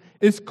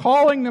is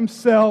calling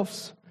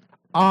themselves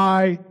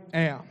I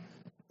am,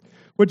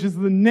 which is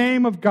the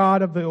name of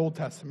God of the Old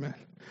Testament.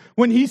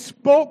 When he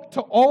spoke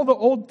to all the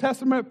Old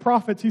Testament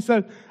prophets, he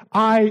said,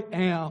 I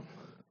am.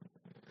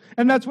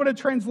 And that's what it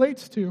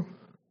translates to.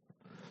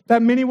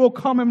 That many will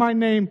come in my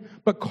name,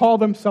 but call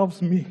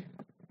themselves me.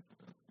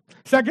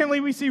 Secondly,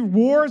 we see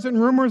wars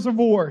and rumors of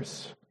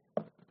wars.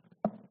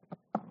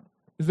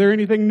 Is there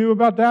anything new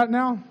about that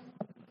now?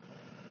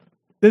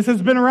 This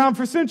has been around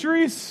for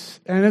centuries,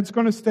 and it's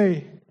going to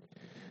stay.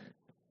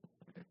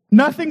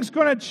 Nothing's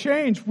going to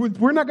change.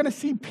 We're not going to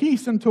see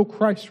peace until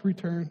Christ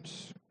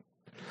returns.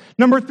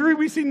 Number 3,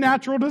 we see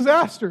natural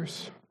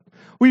disasters.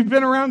 We've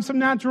been around some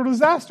natural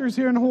disasters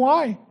here in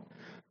Hawaii,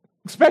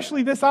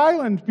 especially this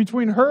island,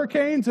 between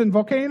hurricanes and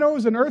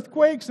volcanoes and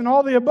earthquakes and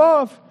all the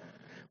above.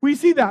 We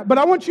see that. But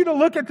I want you to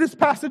look at this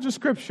passage of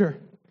Scripture.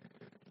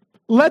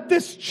 Let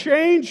this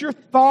change your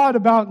thought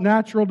about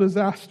natural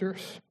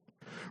disasters.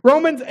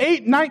 Romans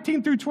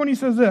 8:19-20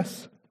 says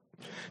this.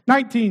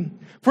 19,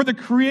 for the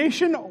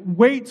creation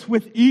waits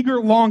with eager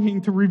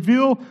longing to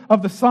reveal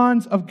of the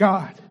sons of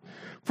God.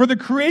 For the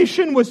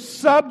creation was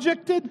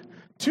subjected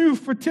to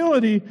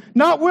fertility,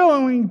 not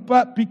willingly,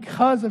 but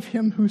because of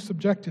him who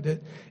subjected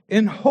it,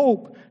 in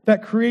hope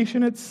that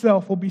creation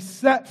itself will be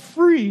set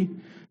free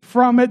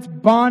from its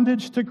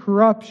bondage to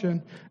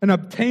corruption and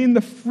obtain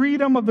the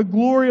freedom of the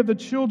glory of the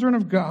children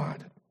of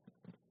God.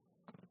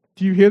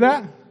 Do you hear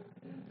that?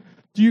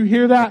 Do you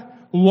hear that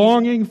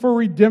longing for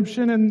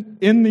redemption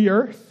in the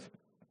earth?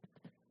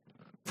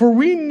 For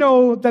we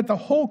know that the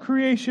whole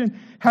creation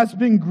has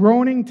been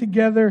groaning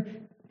together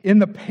in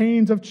the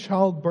pains of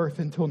childbirth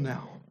until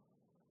now.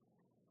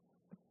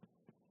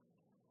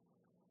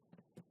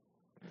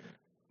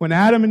 When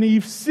Adam and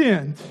Eve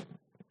sinned,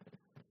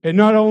 it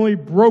not only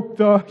broke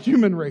the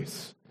human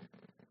race,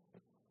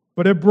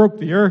 but it broke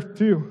the earth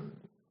too.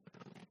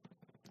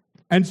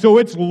 And so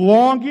it's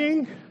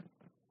longing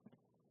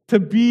to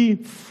be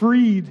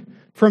freed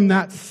from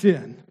that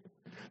sin.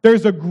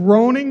 There's a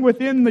groaning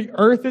within the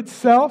earth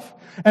itself,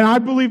 and I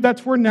believe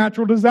that's where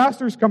natural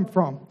disasters come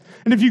from.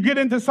 And if you get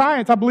into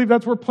science, I believe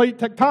that's where plate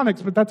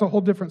tectonics, but that's a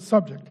whole different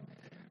subject.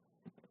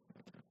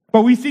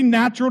 But we see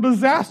natural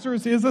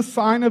disasters is a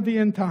sign of the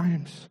end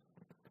times.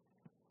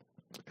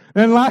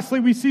 And lastly,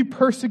 we see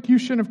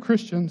persecution of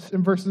Christians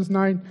in verses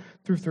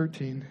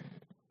 9-13.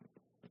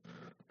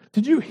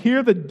 Did you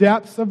hear the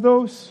depths of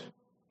those?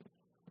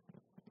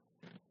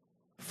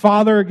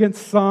 Father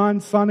against son,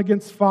 son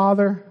against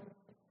father.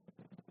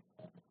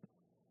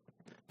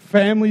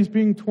 Families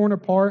being torn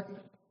apart.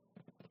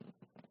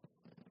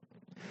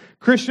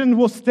 Christians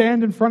will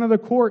stand in front of the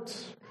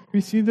courts. We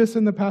see this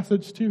in the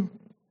passage too.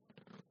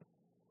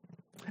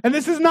 And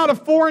this is not a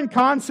foreign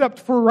concept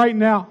for right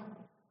now.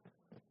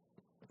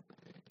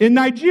 In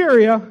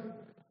Nigeria,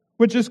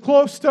 which is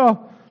close to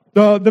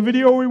the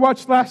video we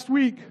watched last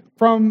week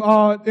from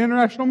the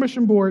International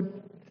Mission Board,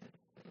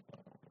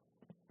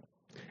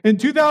 in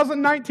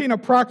 2019,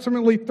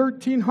 approximately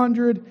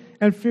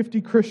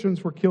 1,350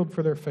 Christians were killed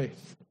for their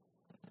faith.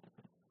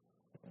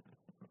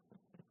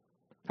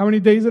 How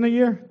many days in a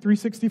year?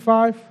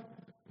 365?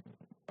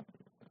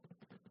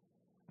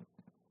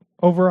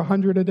 Over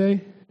 100 a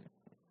day,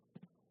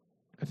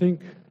 I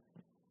think.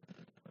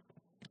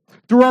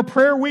 Through our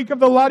prayer week of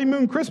the Lottie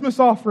Moon Christmas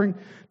offering,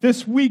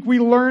 this week we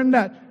learned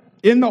that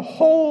in the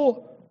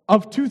whole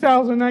of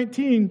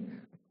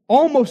 2019,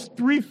 almost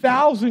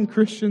 3,000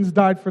 Christians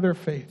died for their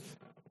faith.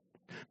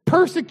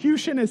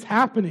 Persecution is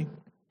happening.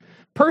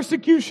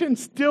 Persecution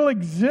still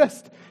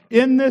exists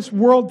in this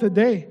world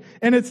today,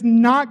 and it's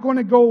not going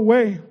to go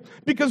away.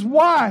 Because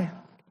why?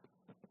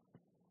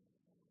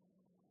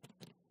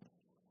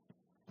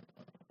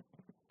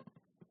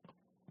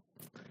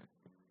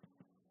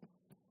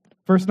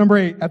 Verse number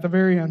 8 at the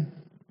very end.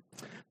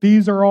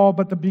 These are all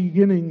but the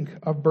beginning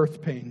of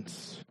birth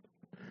pains.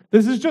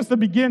 This is just the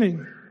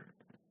beginning.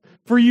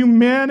 For you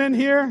men in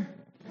here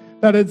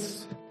that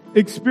has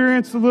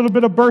experienced a little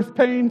bit of birth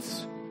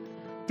pains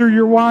through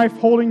your wife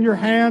holding your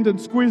hand and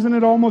squeezing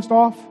it almost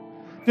off,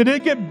 did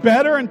it get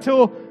better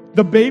until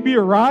the baby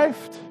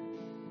arrived?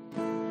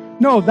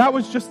 No, that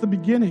was just the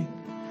beginning.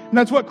 And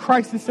that's what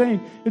Christ is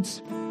saying. It's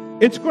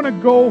going to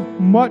go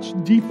much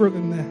deeper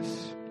than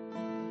this.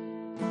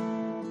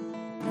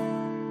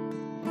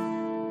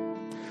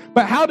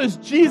 But how does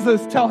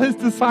Jesus tell his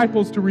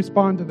disciples to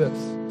respond to this?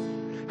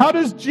 How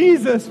does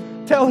Jesus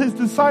tell his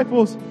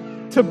disciples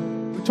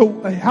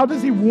how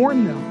does he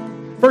warn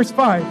them? Verse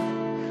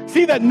 5,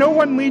 see that no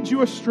one leads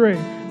you astray.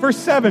 Verse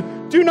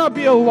 7, do not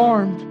be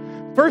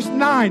alarmed. Verse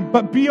 9,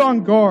 but be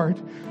on guard.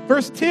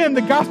 Verse 10,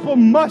 the gospel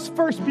must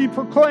first be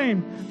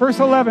proclaimed. Verse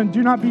 11,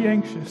 do not be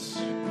anxious.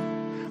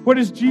 What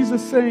is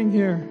Jesus saying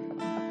here?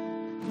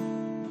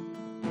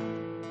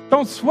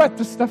 Don't sweat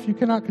the stuff you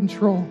cannot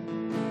control.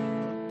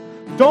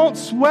 Don't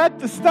sweat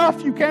the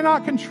stuff you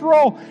cannot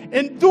control.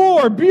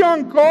 Endure, be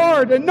on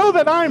guard, and know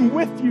that I am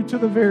with you to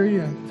the very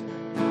end.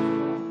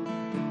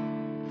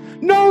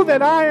 Know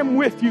that I am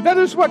with you. That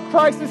is what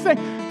Christ is saying.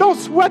 Don't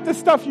sweat the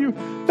stuff the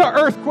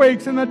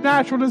earthquakes and the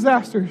natural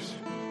disasters.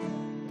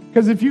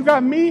 Because if you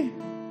got me,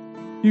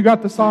 you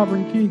got the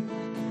sovereign King.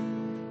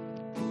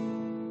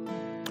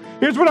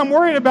 Here's what I'm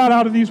worried about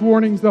out of these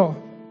warnings, though.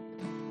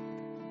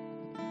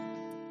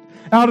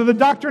 Out of the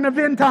doctrine of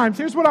end times,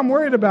 here's what I'm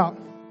worried about.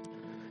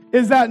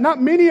 Is that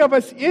not many of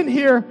us in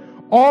here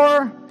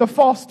are the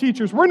false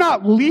teachers. We're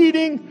not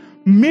leading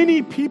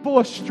many people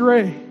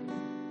astray.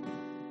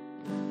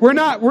 We're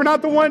not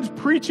the ones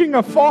preaching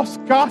a false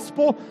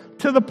gospel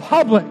to the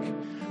public,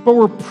 but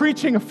we're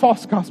preaching a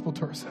false gospel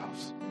to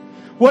ourselves.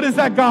 What is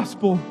that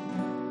gospel?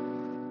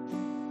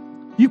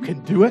 You can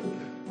do it.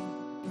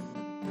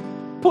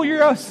 Pull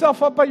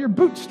yourself up by your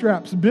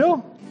bootstraps,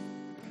 Bill.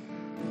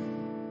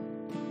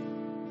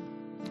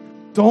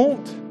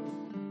 Don't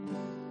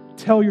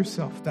tell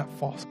yourself that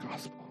false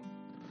gospel.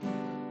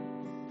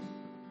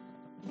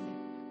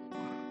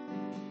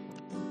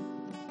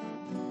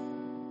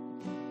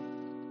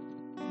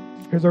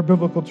 Here's our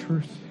biblical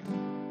truth.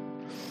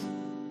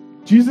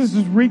 Jesus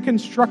is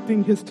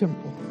reconstructing his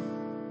temple.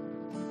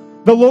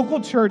 The local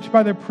church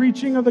by the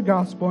preaching of the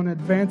gospel and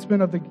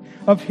advancement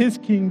of his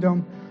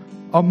kingdom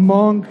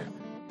among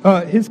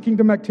his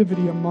kingdom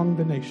activity among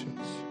the nations.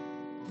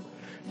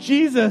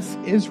 Jesus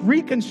is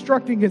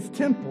reconstructing his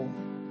temple,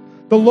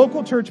 the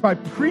local church, by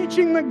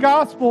preaching the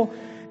gospel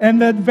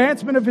and the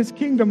advancement of his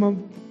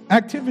kingdom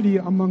activity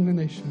among the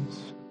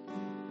nations.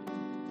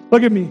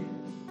 Look at me.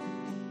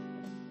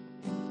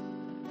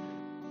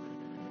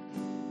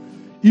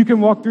 You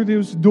can walk through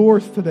those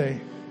doors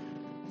today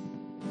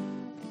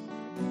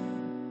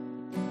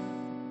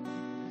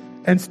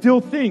and still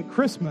think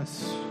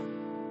Christmas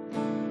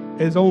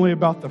is only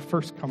about the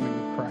first coming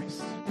of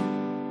Christ.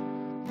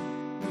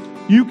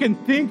 You can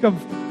think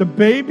of the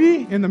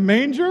baby in the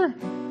manger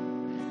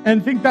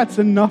and think that's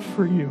enough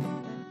for you.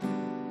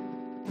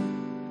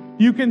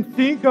 You can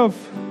think of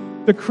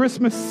the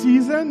Christmas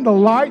season, the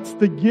lights,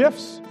 the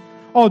gifts.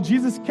 Oh,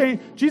 Jesus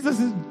came. Jesus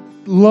is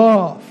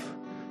love.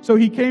 So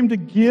he came to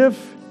give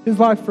his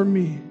life for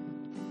me.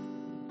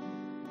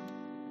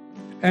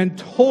 And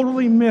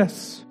totally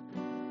miss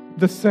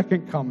the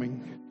second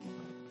coming.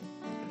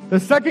 The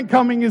second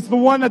coming is the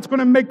one that's going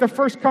to make the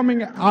first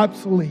coming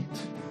obsolete.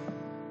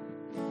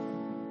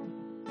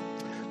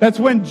 That's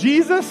when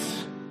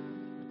Jesus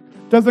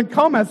doesn't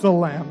come as the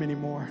lamb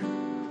anymore.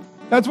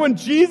 That's when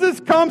Jesus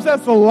comes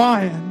as the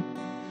lion.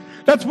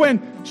 That's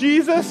when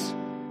Jesus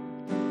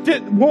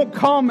won't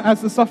come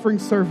as the suffering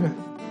servant.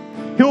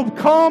 He'll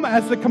come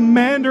as the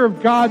commander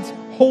of God's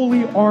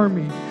holy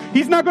army.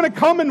 He's not going to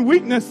come in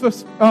weakness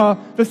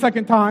the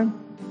second time.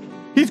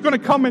 He's going to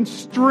come in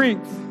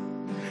strength.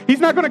 He's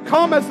not going to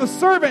come as the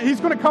servant.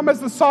 He's going to come as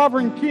the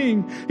sovereign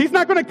king. He's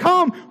not going to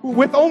come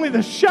with only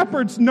the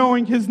shepherds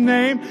knowing his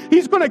name.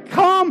 He's going to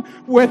come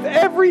with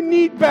every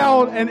knee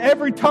bowed and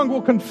every tongue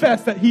will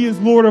confess that he is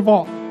Lord of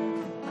all.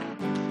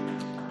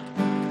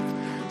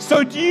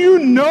 So do you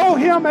know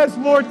him as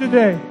Lord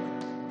today?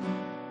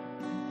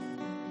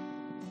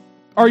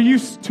 Are you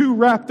too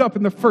wrapped up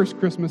in the first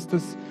Christmas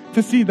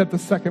to see that the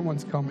second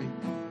one's coming?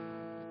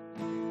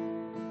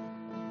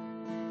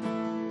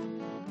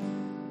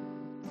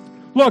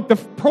 Look, the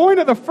point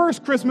of the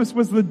first Christmas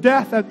was the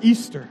death at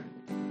Easter.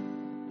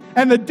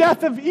 And the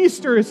death of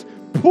Easter is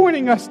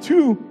pointing us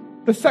to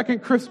the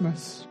second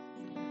Christmas.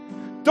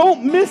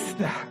 Don't miss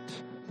that.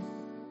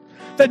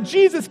 That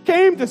Jesus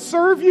came to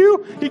serve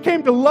you. He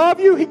came to love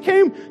you. He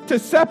came to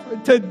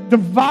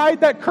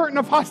divide that curtain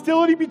of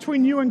hostility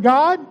between you and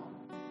God.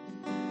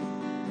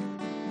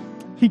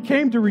 He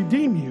came to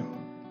redeem you.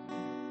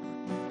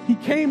 He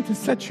came to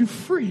set you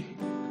free.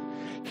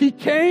 He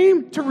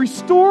came to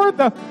restore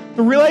the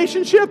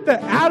relationship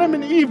that Adam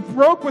and Eve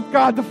broke with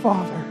God the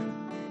Father.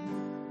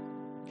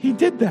 He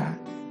did that.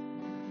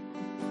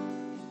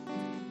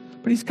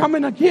 But he's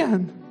coming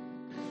again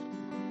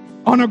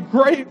on a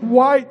great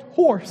white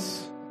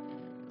horse.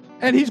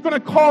 And he's going to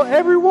call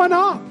everyone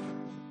up.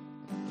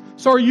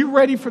 So are you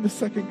ready for the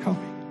second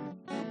coming?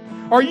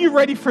 Are you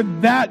ready for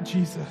that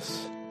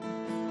Jesus?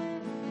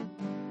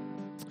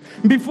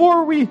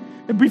 Before we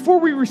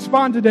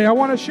respond today, I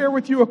want to share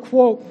with you a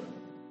quote.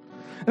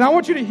 And I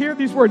want you to hear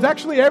these words.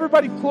 Actually,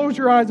 everybody close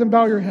your eyes and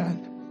bow your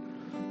head.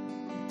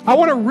 I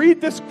want to read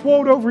this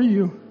quote over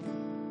you.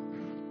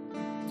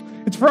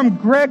 It's from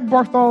Greg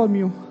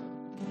Bartholomew.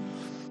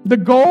 The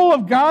goal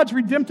of God's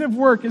redemptive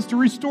work is to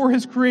restore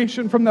his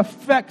creation from the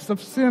effects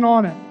of sin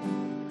on it.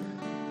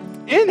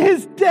 In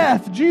his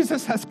death,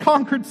 Jesus has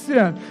conquered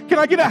sin. Can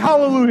I get a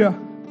hallelujah?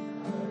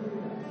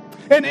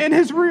 And in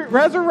his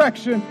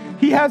resurrection,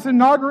 he has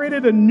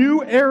inaugurated a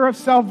new era of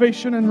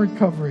salvation and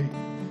recovery.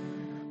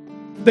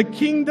 The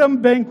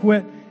kingdom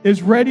banquet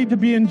is ready to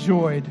be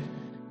enjoyed.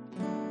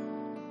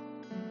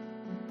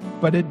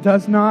 But it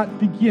does not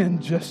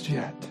begin just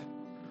yet.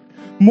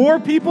 More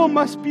people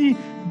must be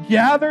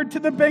gathered to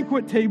the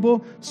banquet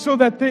table so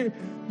that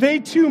they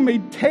too may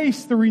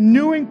taste the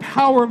renewing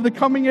power of the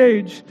coming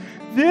age.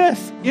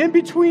 This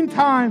in-between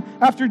time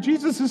after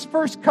Jesus'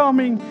 first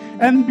coming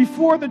and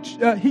before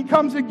he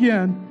comes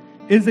again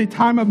is a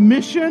time of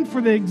mission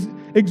for the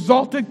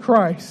exalted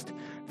Christ,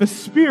 the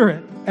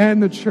Spirit,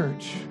 and the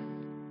church.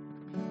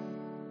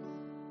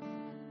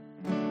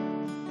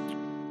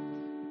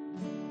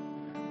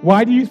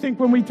 Why do you think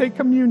when we take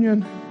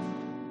communion,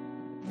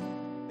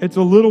 it's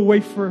a little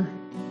wafer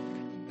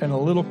and a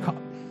little cup?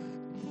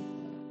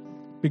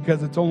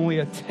 Because it's only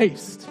a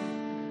taste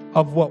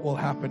of what will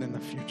happen in the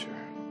future.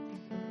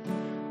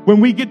 When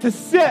we get to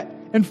sit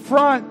in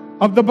front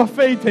of the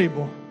buffet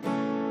table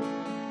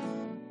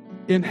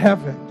in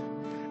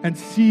heaven and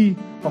see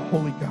a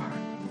holy God.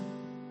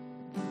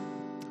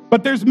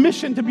 But there's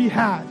mission to be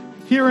had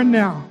here and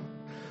now.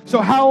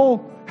 So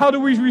how do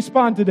we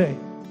respond today?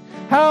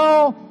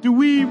 How do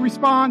we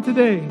respond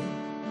today?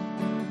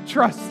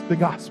 Trust the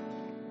gospel.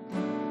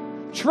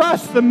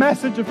 Trust the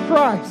message of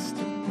Christ.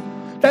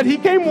 That He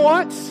came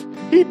once,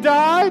 He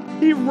died,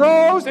 He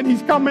rose, and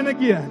He's coming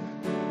again.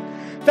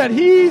 That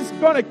He's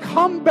going to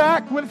come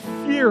back with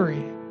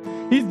fury.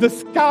 The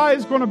sky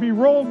is going to be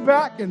rolled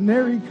back, and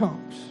there He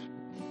comes.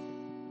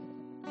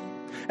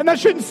 And that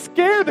shouldn't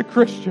scare the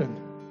Christian.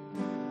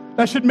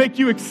 That should make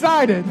you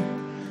excited.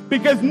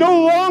 Because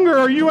no longer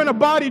are you in a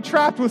body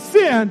trapped with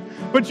sin,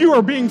 but you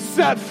are being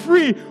set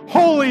free,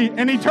 holy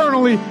and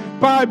eternally,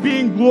 by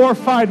being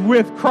glorified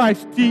with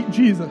Christ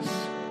Jesus.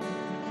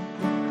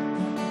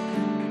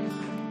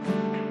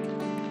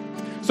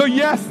 So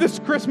yes, this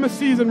Christmas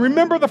season,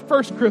 remember the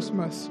first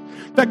Christmas,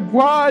 that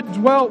God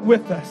dwelt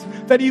with us,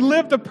 that He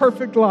lived a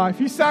perfect life.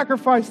 He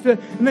sacrificed it,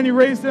 and then He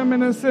raised Him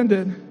and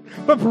ascended.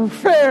 But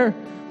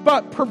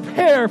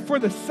prepare for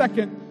the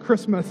second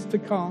Christmas to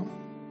come.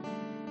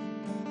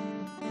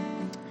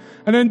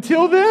 And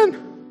until then,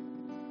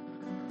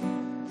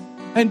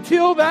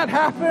 until that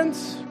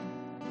happens,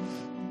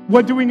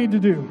 what do we need to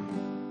do?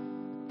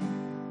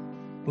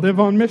 Live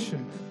on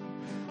mission.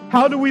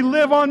 How do we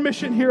live on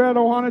mission here at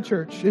Ohana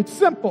Church? It's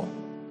simple.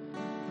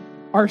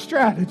 Our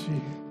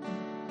strategy.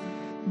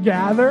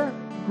 Gather,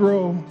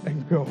 grow,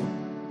 and go.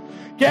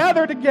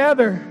 Gather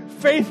together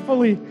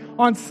faithfully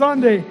on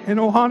Sunday in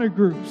Ohana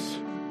groups.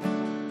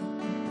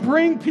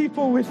 Bring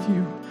people with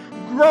you.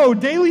 Grow.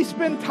 Daily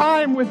spend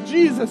time with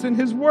Jesus and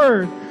His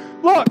Word.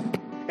 Look,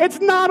 it's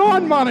not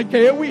on Mauna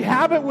Kea. We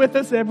have it with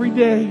us every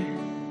day.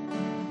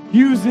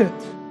 Use it.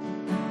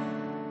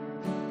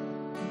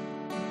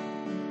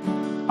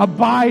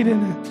 Abide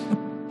in it.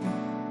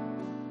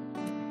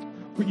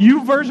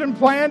 YouVersion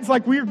plans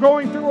like we're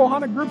going through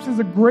Ohana groups is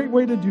a great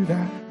way to do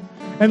that.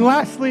 And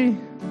lastly,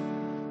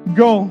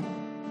 go.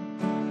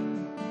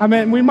 I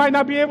mean, we might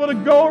not be able to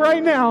go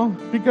right now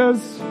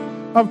because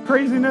of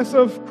craziness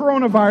of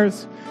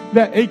coronavirus,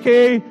 that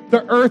aka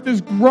the earth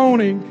is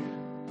groaning.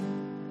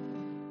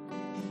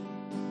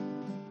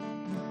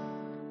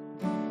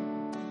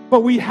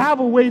 But we have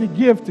a way to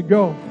give to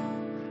go.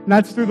 And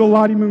that's through the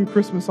Lottie Moon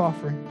Christmas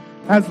offering,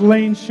 as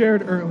Lane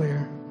shared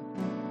earlier.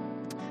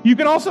 You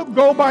can also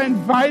go by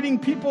inviting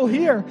people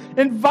here.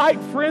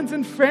 Invite friends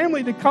and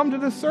family to come to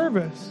the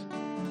service.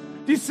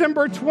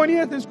 December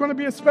 20th is going to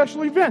be a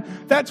special event.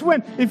 That's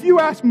when, if you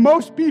ask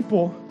most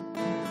people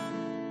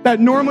that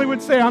normally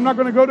would say, I'm not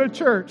going to go to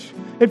church,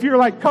 if you're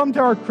like, come to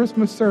our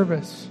Christmas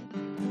service.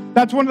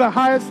 That's one of the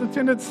highest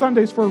attended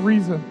Sundays for a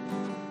reason.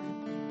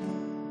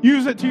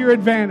 Use it to your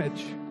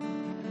advantage.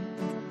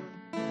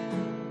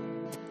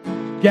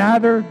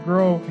 Gather,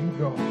 grow, and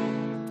go.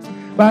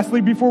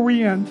 Lastly, before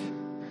we end,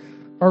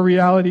 our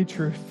reality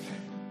truth.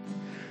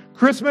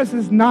 Christmas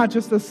is not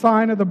just a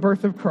sign of the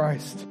birth of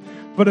Christ,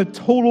 but a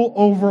total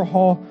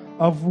overhaul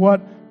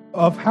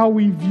of how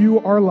we view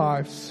our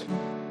lives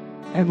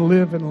and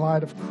live in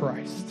light of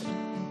Christ.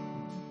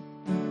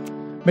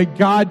 May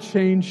God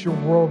change your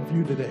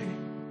worldview today.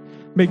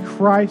 May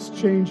Christ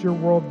change your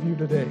worldview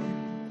today.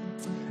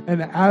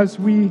 And as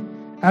we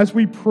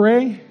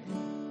pray,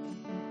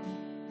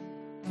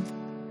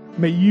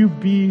 may you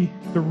be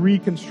the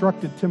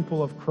reconstructed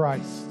temple of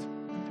Christ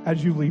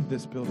as you leave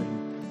this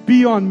building.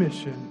 Be on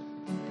mission.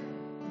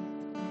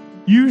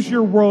 Use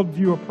your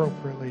worldview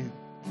appropriately.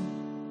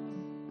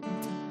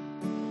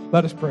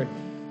 Let us pray.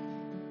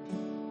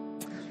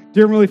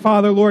 Dear Heavenly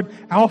Father, Lord,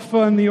 Alpha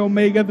and the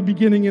Omega, the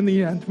beginning and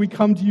the end, we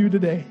come to you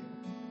today.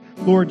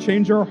 Lord,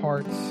 change our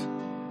hearts.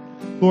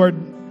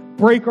 Lord,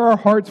 break our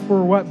hearts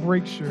for what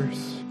breaks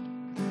yours.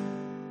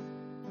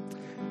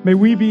 May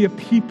we be a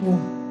people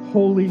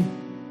holy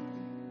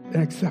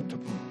and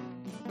acceptable.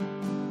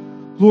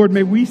 Lord,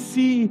 may we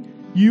see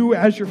you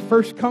as your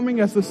first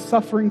coming as a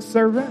suffering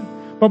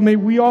servant, but may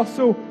we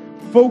also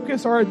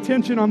focus our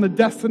attention on the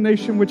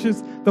destination, which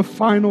is the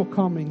final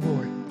coming,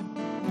 Lord.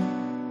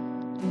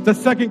 The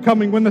second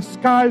coming, when the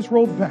skies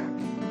rolled back.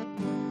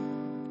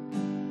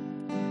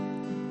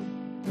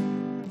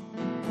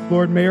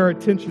 Lord, may our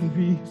attention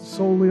be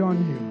solely on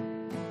you.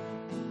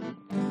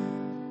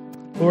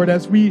 Lord,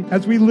 as we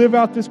live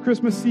out this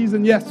Christmas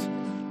season, yes,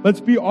 let's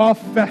be all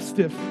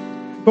festive.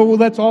 But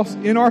let's also,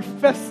 in our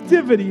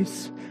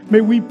festivities,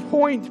 may we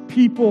point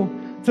people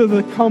to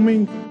the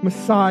coming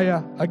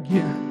Messiah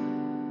again.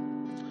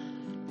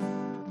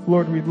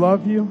 Lord, we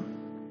love you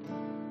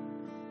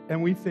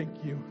and we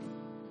thank you.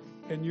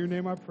 In your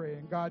name I pray.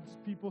 And God's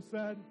people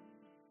said...